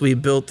 Plus, we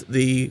built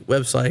the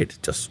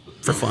website just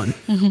for fun.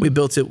 We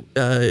built it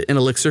in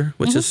Elixir,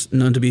 which is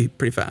known to be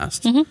pretty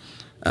fast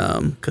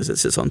because it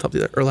sits on top of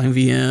the Erlang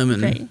VM,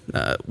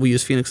 and we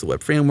use Phoenix, the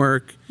web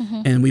framework,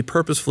 and we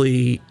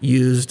purposefully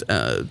used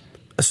a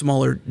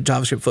smaller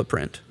JavaScript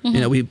footprint.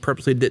 We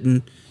purposely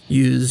didn't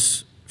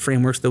use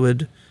frameworks that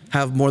would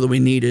have more than we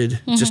needed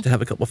just to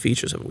have a couple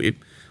features of it.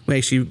 We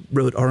actually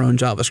wrote our own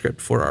JavaScript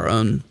for our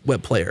own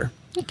web player.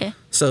 Okay.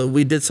 So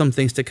we did some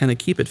things to kind of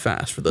keep it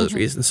fast for those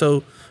reasons.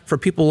 So for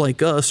people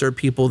like us, or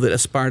people that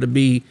aspire to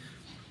be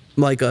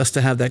like us,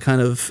 to have that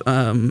kind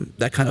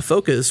of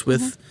focus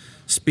with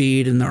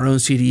speed and our own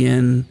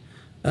CDN,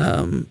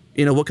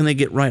 what can they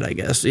get right? I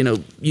guess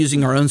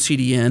using our own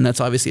CDN,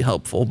 that's obviously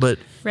helpful. But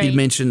you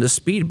mentioned the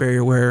speed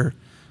barrier. Where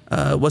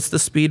what's the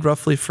speed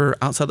roughly for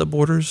outside the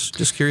borders?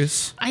 Just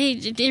curious.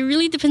 It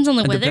really depends on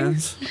the weather.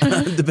 Depends.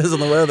 Depends on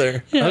the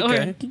weather.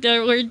 Okay.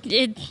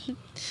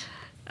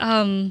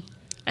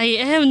 I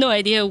have no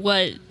idea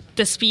what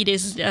the speed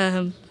is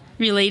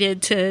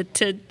related to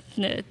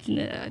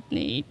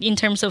in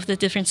terms of the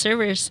different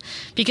servers,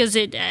 because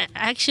it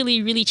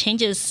actually really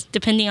changes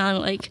depending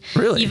on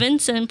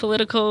events and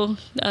political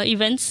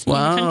events in the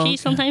country.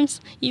 Sometimes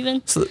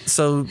even.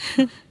 So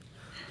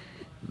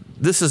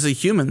this is a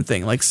human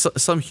thing. Like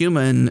some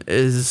human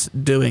is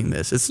doing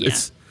this.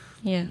 It's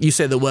you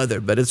say the weather,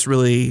 but it's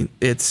really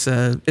it's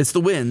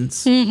the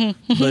winds,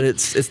 but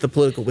it's the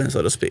political wind,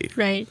 so to speak.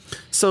 Right.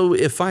 So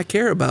if I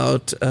care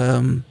about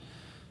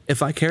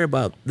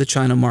the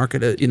China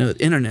market,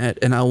 internet,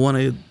 and I want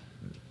to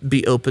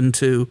be open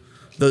to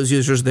those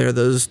users there,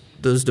 those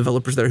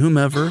developers there,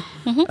 whomever,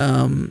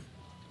 when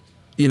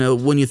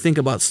you think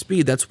about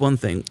speed, that's one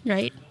thing.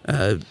 Right.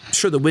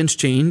 Sure, the winds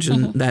change,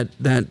 and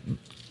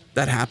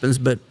that happens.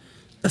 But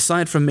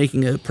aside from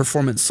making a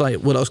performance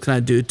site, what else can I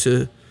do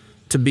to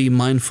be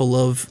mindful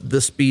of the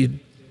speed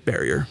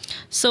barrier?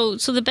 So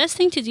the best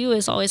thing to do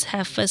is always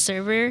have a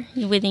server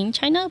within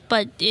China,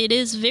 but it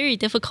is very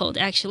difficult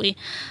actually.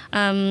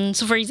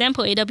 So for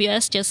example,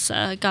 AWS just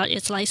got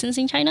its license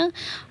in China,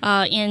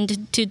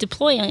 and to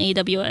deploy on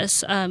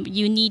AWS,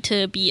 you need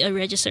to be a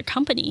registered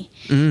company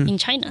in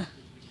China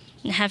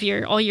and have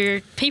all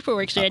your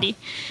paperwork ready.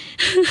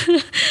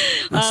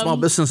 Small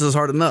business is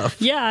hard enough.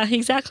 Yeah,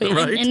 exactly.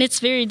 Right? And it's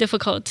very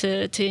difficult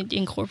to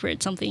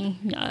incorporate something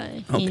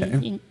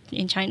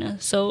in China.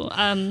 So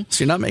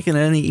you're not making it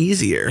any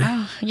easier.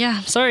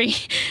 Yeah, sorry.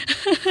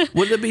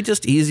 Wouldn't it be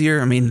just easier?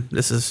 I mean,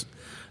 this is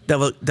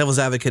devil's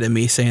advocate in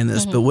me saying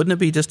this, but wouldn't it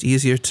be just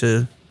easier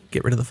to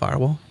get rid of the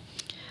firewall?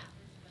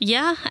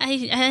 Yeah,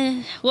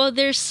 well,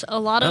 there's a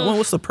lot of...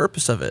 What's the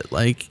purpose of it?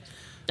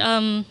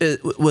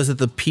 Was it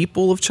the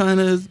people of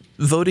China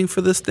voting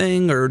for this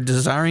thing or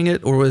desiring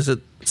it, or was it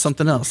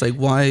something else?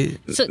 Why?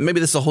 So, maybe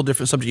this is a whole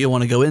different subject you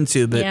want to go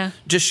into, but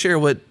just share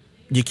what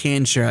you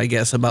can share, I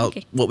guess, about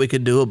what we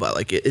could do about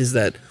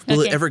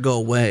will it ever go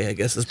away? I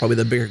guess is probably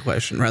the bigger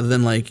question, rather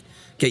than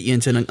get you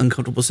into an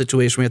uncomfortable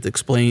situation where you have to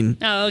explain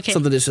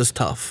something that's just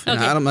tough.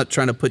 I'm not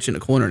trying to put you in a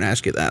corner and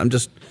ask you that. I'm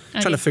just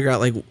trying to figure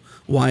out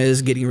why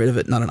is getting rid of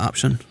it not an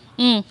option?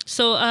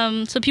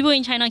 So people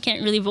in China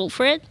can't really vote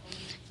for it.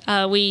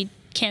 We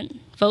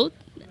can't vote.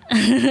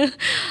 But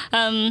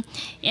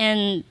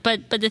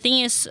the thing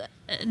is,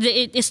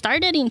 it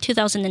started in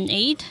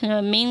 2008,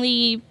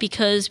 mainly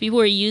because people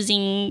were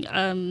using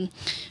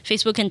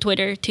Facebook and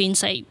Twitter to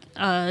incite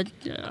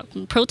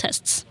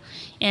protests,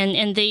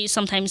 and they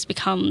sometimes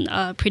become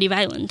pretty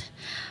violent.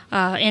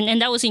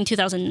 And that was in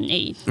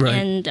 2008. Right.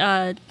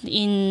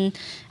 And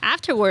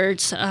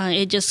afterwards,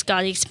 it just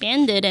got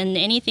expanded, and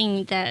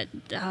anything that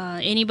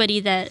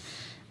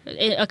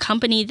a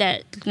company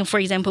that, for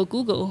example,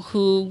 Google,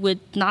 who would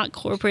not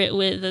cooperate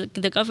with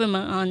the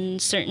government on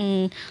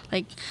certain,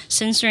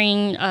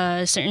 censoring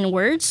certain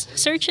words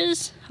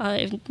searches,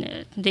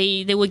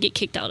 they would get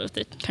kicked out of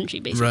the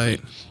country, basically.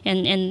 Right.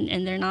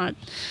 And they're not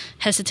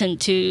hesitant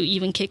to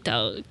even kick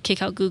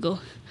out Google.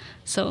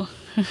 So.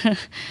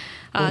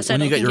 So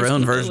when you got your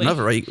own version of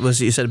it, right?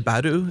 You said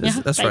Baidu?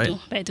 That's Baidu,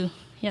 right. Baidu.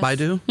 Yes.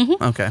 Baidu?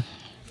 Mm-hmm. Okay.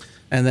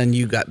 And then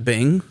you got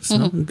Bing.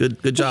 So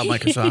good job,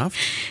 Microsoft.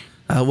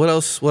 What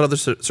else? What other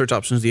search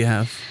options do you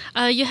have?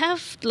 You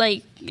have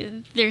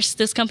there's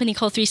this company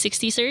called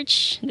 360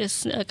 Search.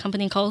 This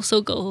company called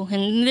Sogo,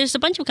 and there's a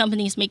bunch of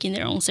companies making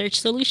their own search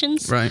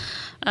solutions. Right.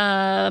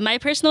 My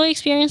personal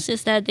experience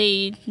is that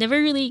they never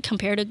really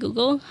compare to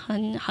Google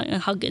on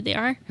how good they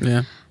are.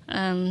 Yeah.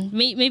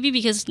 Maybe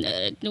because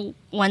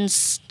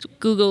once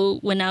Google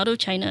went out of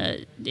China,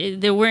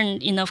 there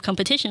weren't enough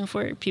competition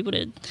for people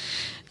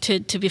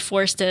to be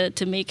forced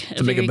to make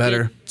a very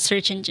good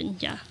search engine.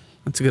 Yeah.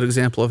 That's a good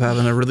example of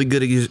having a really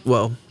good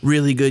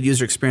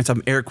user experience.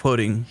 I'm air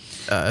quoting.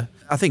 I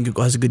think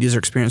Google has a good user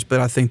experience, but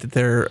I think that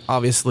there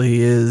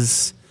obviously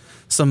is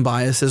some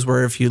biases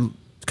where if you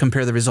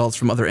compare the results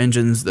from other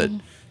engines that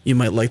you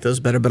might like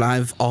those better. But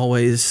I've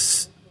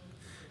always,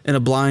 in a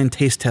blind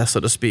taste test, so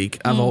to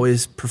speak, I've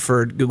always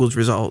preferred Google's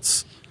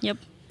results. Yep.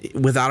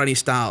 Without any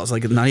styles,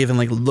 not even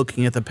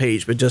looking at the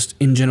page, but just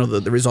in general,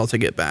 the results I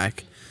get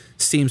back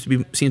seem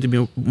to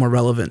be more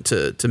relevant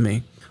to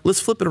me. Let's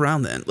flip it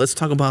around then. Let's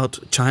talk about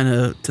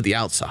China to the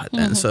outside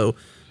then. So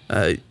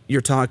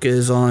your talk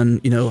is on,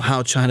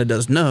 how China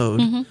does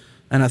Node.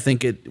 And I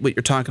think what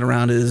you're talking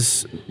around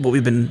is what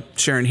we've been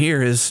sharing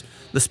here is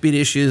the speed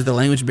issues, the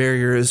language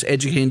barriers,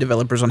 educating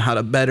developers on how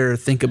to better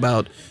think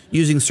about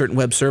using certain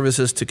web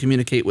services to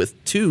communicate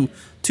to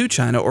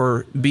China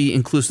or be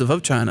inclusive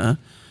of China.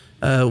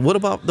 What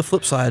about the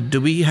flip side?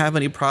 Do we have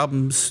any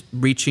problems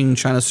reaching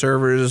China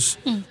servers,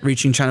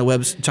 reaching China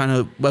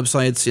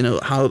websites? You know,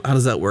 how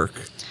does that work?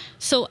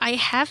 So I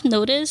have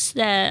noticed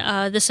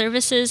that the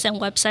services and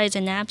websites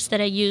and apps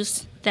that I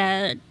use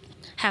that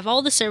have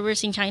all the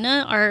servers in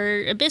China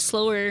are a bit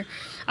slower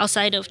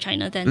outside of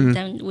China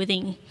than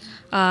within.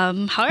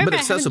 However, but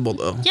accessible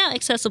though. Yeah,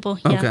 accessible.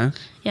 Yeah. Okay.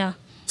 Yeah.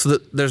 So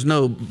there's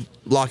no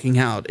locking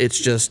out. It's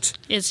just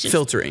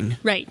filtering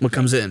what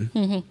comes in.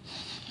 Mm-hmm.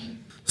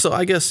 So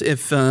I guess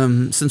if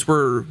since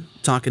we're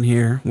talking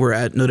here, we're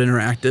at Node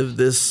Interactive.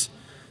 This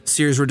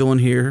series we're doing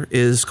here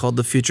is called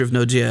The Future of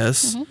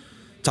Node.js,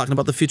 talking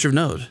about the future of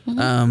Node.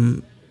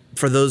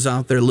 For those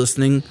out there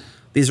listening,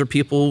 these are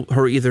people who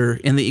are either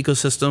in the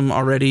ecosystem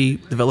already,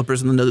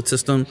 developers in the Node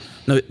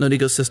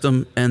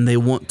ecosystem, and they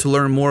want to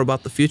learn more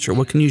about the future.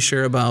 What can you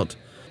share about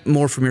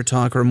more from your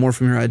talk or more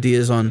from your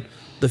ideas on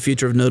the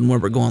future of Node and where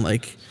we're going?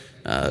 Like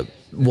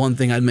one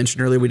thing I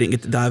mentioned earlier we didn't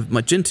get to dive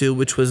much into,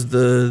 which was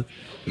the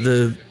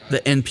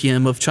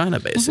NPM of China,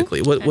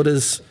 basically. How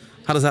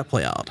does that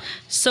play out?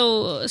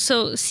 So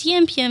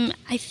CNPM,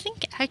 I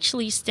think,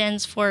 actually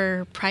stands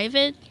for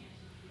private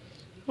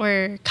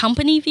or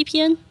company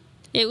VPN.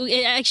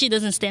 It actually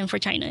doesn't stand for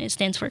China. It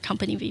stands for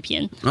company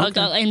VPN,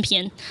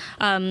 NPN.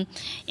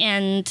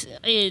 And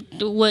it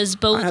was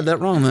both. I had that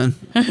wrong then.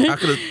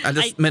 I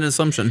just made an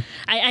assumption.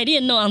 I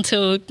didn't know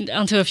until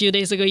a few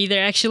days ago either,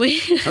 actually.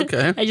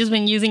 Okay. I just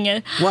been using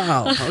it.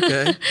 Wow.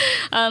 Okay.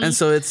 And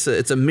so it's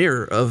a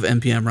mirror of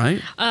NPM,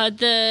 right?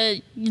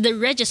 The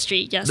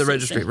registry, yes. The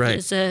registry, right.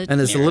 It's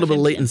and it's a little bit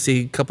of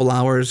latency, couple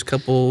hours,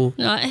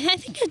 I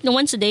think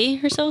once a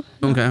day or so.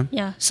 Okay.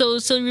 Yeah. So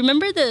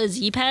remember the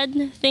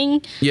ZPad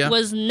thing? Yeah.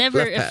 Was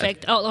never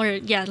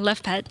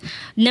left pad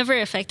never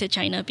affected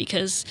China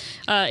because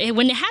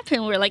when it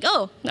happened, we were like,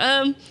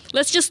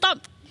 let's just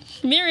stop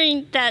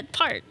mirroring that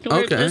part.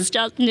 Okay. Let's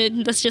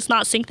just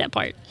not sync that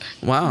part.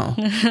 Wow.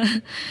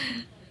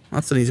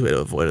 That's an easy way to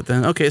avoid it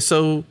then. Okay,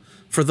 so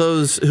for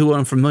those who are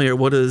unfamiliar,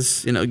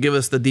 give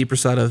us the deeper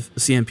side of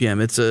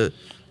CNPM. It's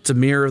a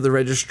mirror of the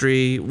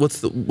registry. What's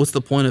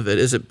the point of it?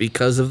 Is it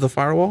because of the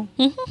firewall?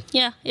 Mm-hmm.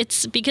 Yeah,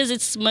 it's because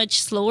it's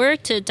much slower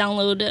to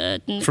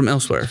download from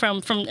elsewhere.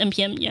 From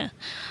NPM, yeah.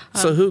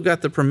 So who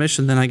got the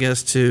permission then, I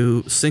guess,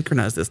 to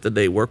synchronize this? Did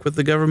they work with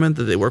the government?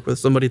 Did they work with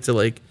somebody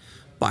to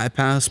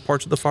bypass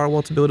parts of the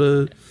firewall to be able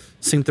to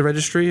sync the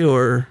registry,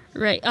 or?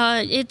 Right.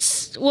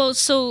 So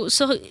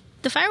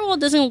the firewall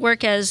doesn't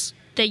work as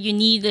that you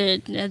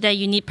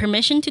need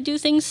permission to do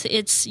things.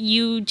 It's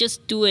you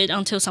just do it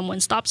until someone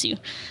stops you.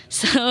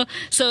 So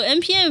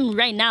NPM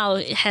right now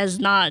has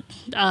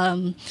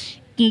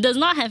does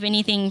not have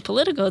anything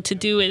political to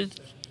do with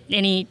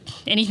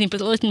anything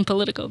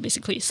political,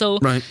 basically. So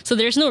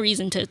there's no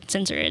reason to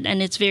censor it,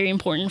 and it's very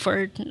important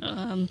for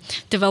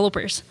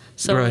developers.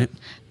 So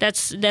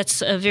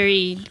that's a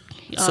very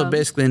so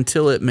basically,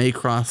 until it may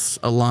cross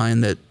a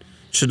line that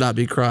should not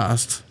be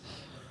crossed,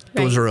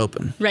 doors are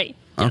open. Right.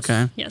 Yes.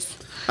 Okay. Yes.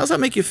 How does that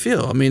make you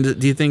feel? I mean,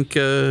 do you think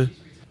does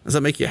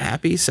that make you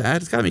happy,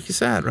 sad? It's got to make you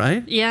sad,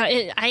 right?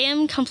 Yeah, I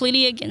am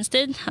completely against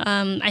it.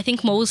 I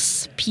think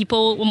most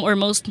people or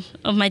most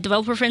of my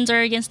developer friends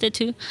are against it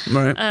too.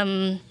 Right.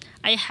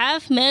 I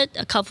have met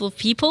a couple of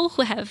people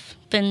who have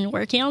been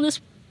working on this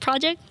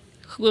project,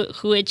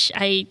 which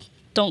I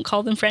don't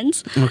call them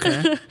friends.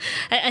 Okay.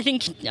 I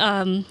think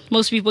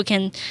most people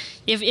can,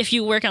 if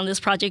you work on this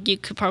project, you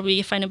could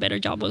probably find a better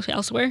job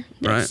elsewhere.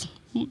 That's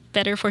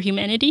better for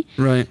humanity.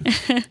 Right.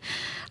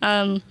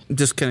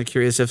 Just kind of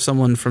curious if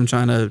someone from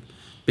China,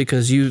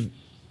 because you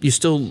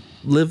still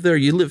live there,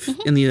 you live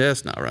in the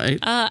U.S. now, right?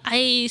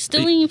 I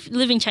still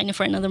live in China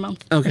for another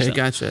month. Okay,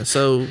 gotcha.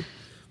 So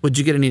would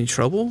you get in any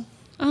trouble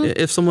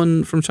if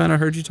someone from China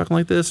heard you talking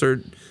like this,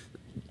 or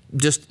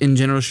just in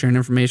general sharing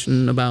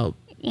information about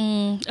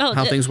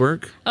how things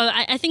work?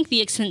 I think the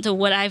extent of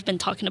what I've been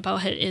talking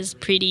about is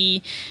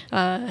pretty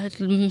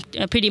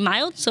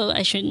mild, so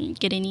I shouldn't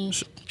get any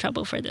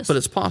trouble for this. But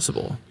it's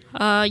possible.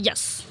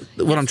 Yes.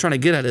 What I'm trying to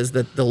get at is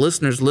that the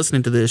listeners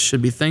listening to this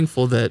should be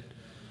thankful that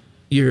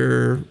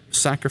you're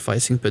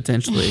sacrificing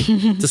potentially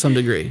to some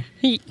degree.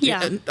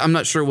 Yeah. I'm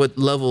not sure what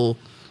level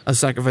of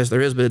sacrifice there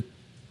is, but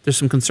there's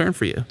some concern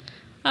for you.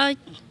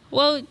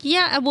 Well,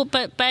 yeah,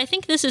 but I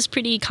think this is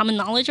pretty common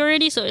knowledge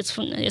already, so it's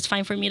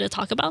fine for me to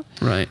talk about.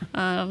 Right.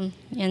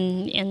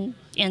 And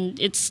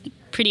it's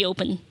pretty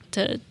open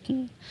to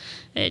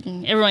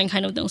everyone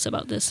kind of knows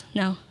about this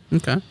now.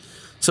 Okay.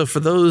 So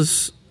for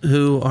those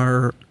who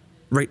are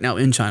right now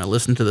in China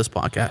listening to this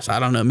podcast,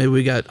 I don't know, maybe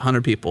we got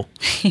 100 people.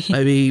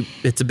 Maybe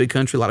it's a big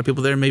country, a lot of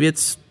people there. Maybe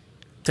it's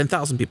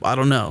 10,000 people. I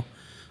don't know.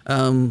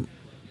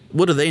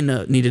 What do they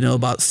need to know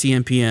about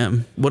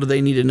CNPM? What do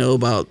they need to know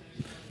about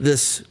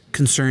this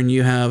concern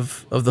you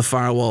have of the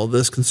firewall,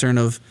 this concern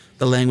of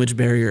the language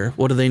barrier?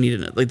 What do they need to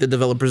know, like the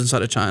developers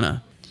inside of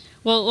China?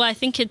 Well, I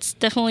think it's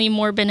definitely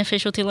more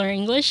beneficial to learn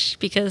English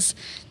because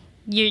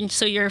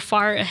you're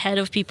far ahead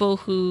of people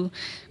who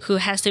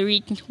has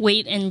to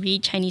wait and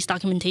read Chinese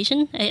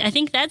documentation. I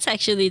think that's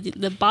actually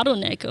the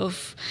bottleneck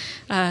of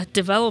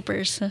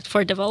developers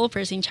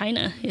in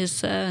China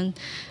is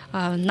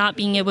not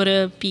being able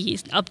to be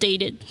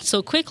updated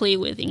so quickly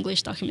with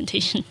English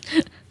documentation.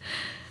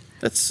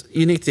 That's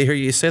unique to hear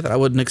you say that. I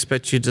wouldn't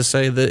expect you to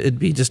say that it'd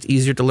be just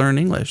easier to learn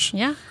English.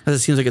 Yeah. Because it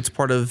seems like it's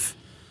part of,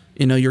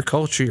 your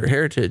culture, your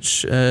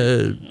heritage,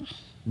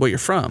 where you're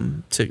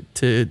from, to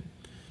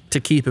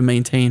keep and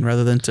maintain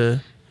rather than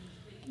to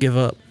give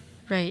up.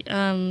 Right.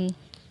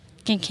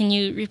 Can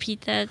you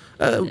repeat that?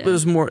 It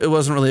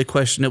wasn't really a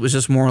question. It was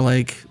just more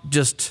like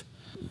just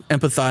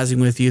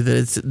empathizing with you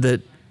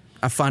that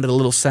I find it a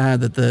little sad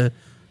that the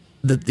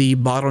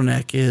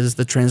bottleneck is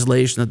the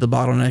translation, that the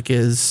bottleneck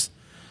is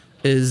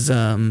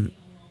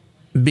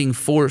being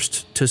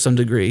forced to some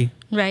degree.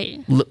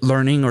 Right.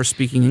 Learning or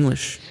speaking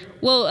English.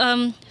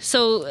 Well,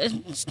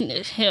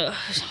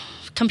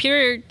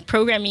 computer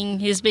programming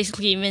is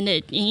basically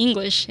invented in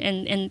English,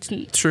 and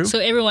True. So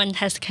everyone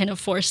has to kind of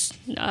forced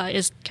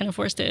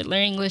to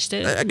learn English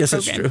to I guess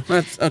program.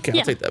 that's true. Okay, Yeah.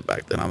 I'll take that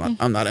back then.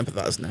 I'm not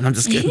empathizing then. I'm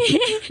just kidding.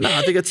 No,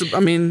 I think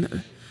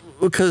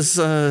because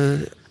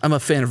I'm a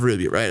fan of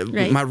Ruby,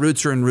 right? My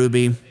roots are in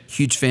Ruby.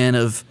 Huge fan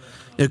of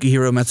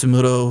Yukihiro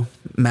Matsumoto,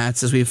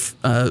 Mats, as we've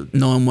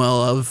known him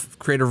well, of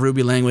creator of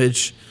Ruby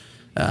language.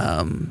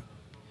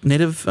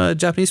 Native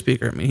Japanese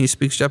speaker. I mean, he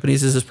speaks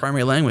Japanese as his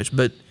primary language,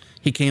 but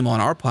he came on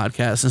our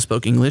podcast and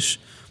spoke English,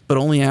 but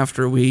only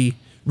after we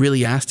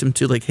really asked him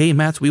to, like, hey,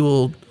 Mats,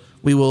 we'll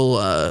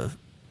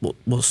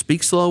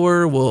speak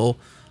slower, we'll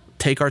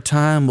take our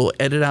time, we'll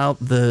edit out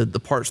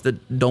the parts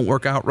that don't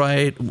work out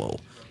right, we'll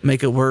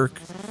make it work.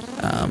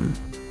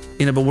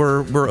 But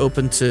we're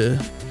open to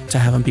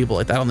having people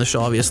like that on the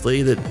show,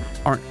 obviously, that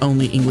aren't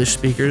only English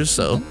speakers.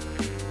 So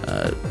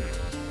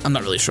I'm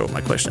not really sure what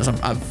my question is.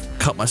 I've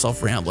cut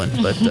myself rambling,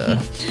 but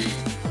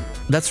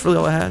that's really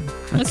all I had.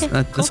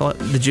 That's cool. all.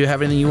 Did you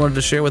have anything you wanted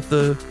to share with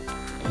the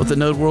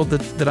Node world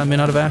that I may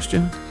not have asked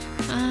you?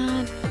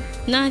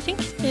 No, I think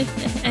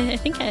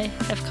I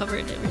have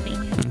covered everything.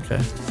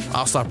 Okay,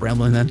 I'll stop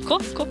rambling then. Cool.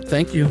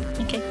 Thank you.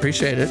 Okay.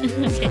 Appreciate it.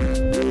 Okay.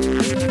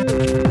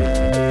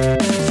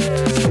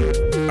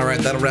 All right,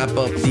 that'll wrap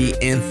up the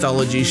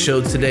Anthology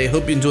show today.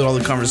 Hope you enjoyed all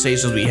the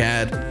conversations we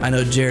had. I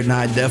know Jared and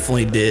I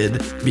definitely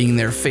did. Being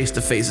there face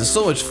to face is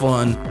so much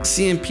fun.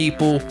 Seeing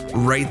people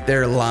right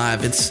there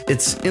live. It's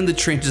in the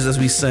trenches, as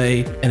we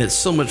say, and it's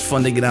so much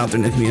fun to get out there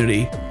in the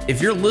community.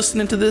 If you're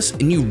listening to this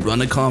and you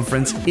run a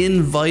conference,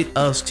 invite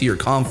us to your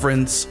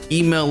conference.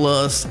 Email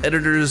us,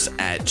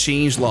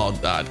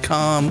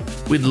 editors@changelog.com.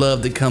 We'd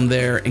love to come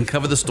there and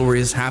cover the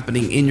stories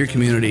happening in your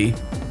community.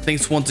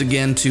 Thanks once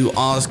again to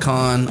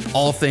OSCON,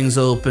 All Things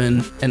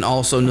Open, and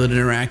also Node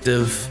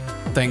Interactive.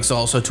 Thanks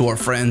also to our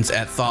friends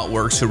at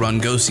ThoughtWorks who run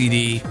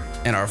GoCD,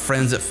 and our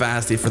friends at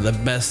Fastly for the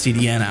best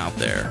CDN out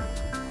there.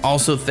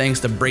 Also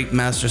thanks to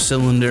Breakmaster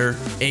Cylinder,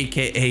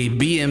 aka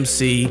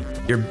BMC.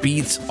 Your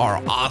beats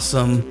are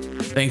awesome.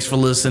 Thanks for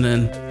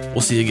listening. We'll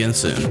see you again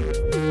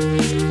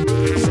soon.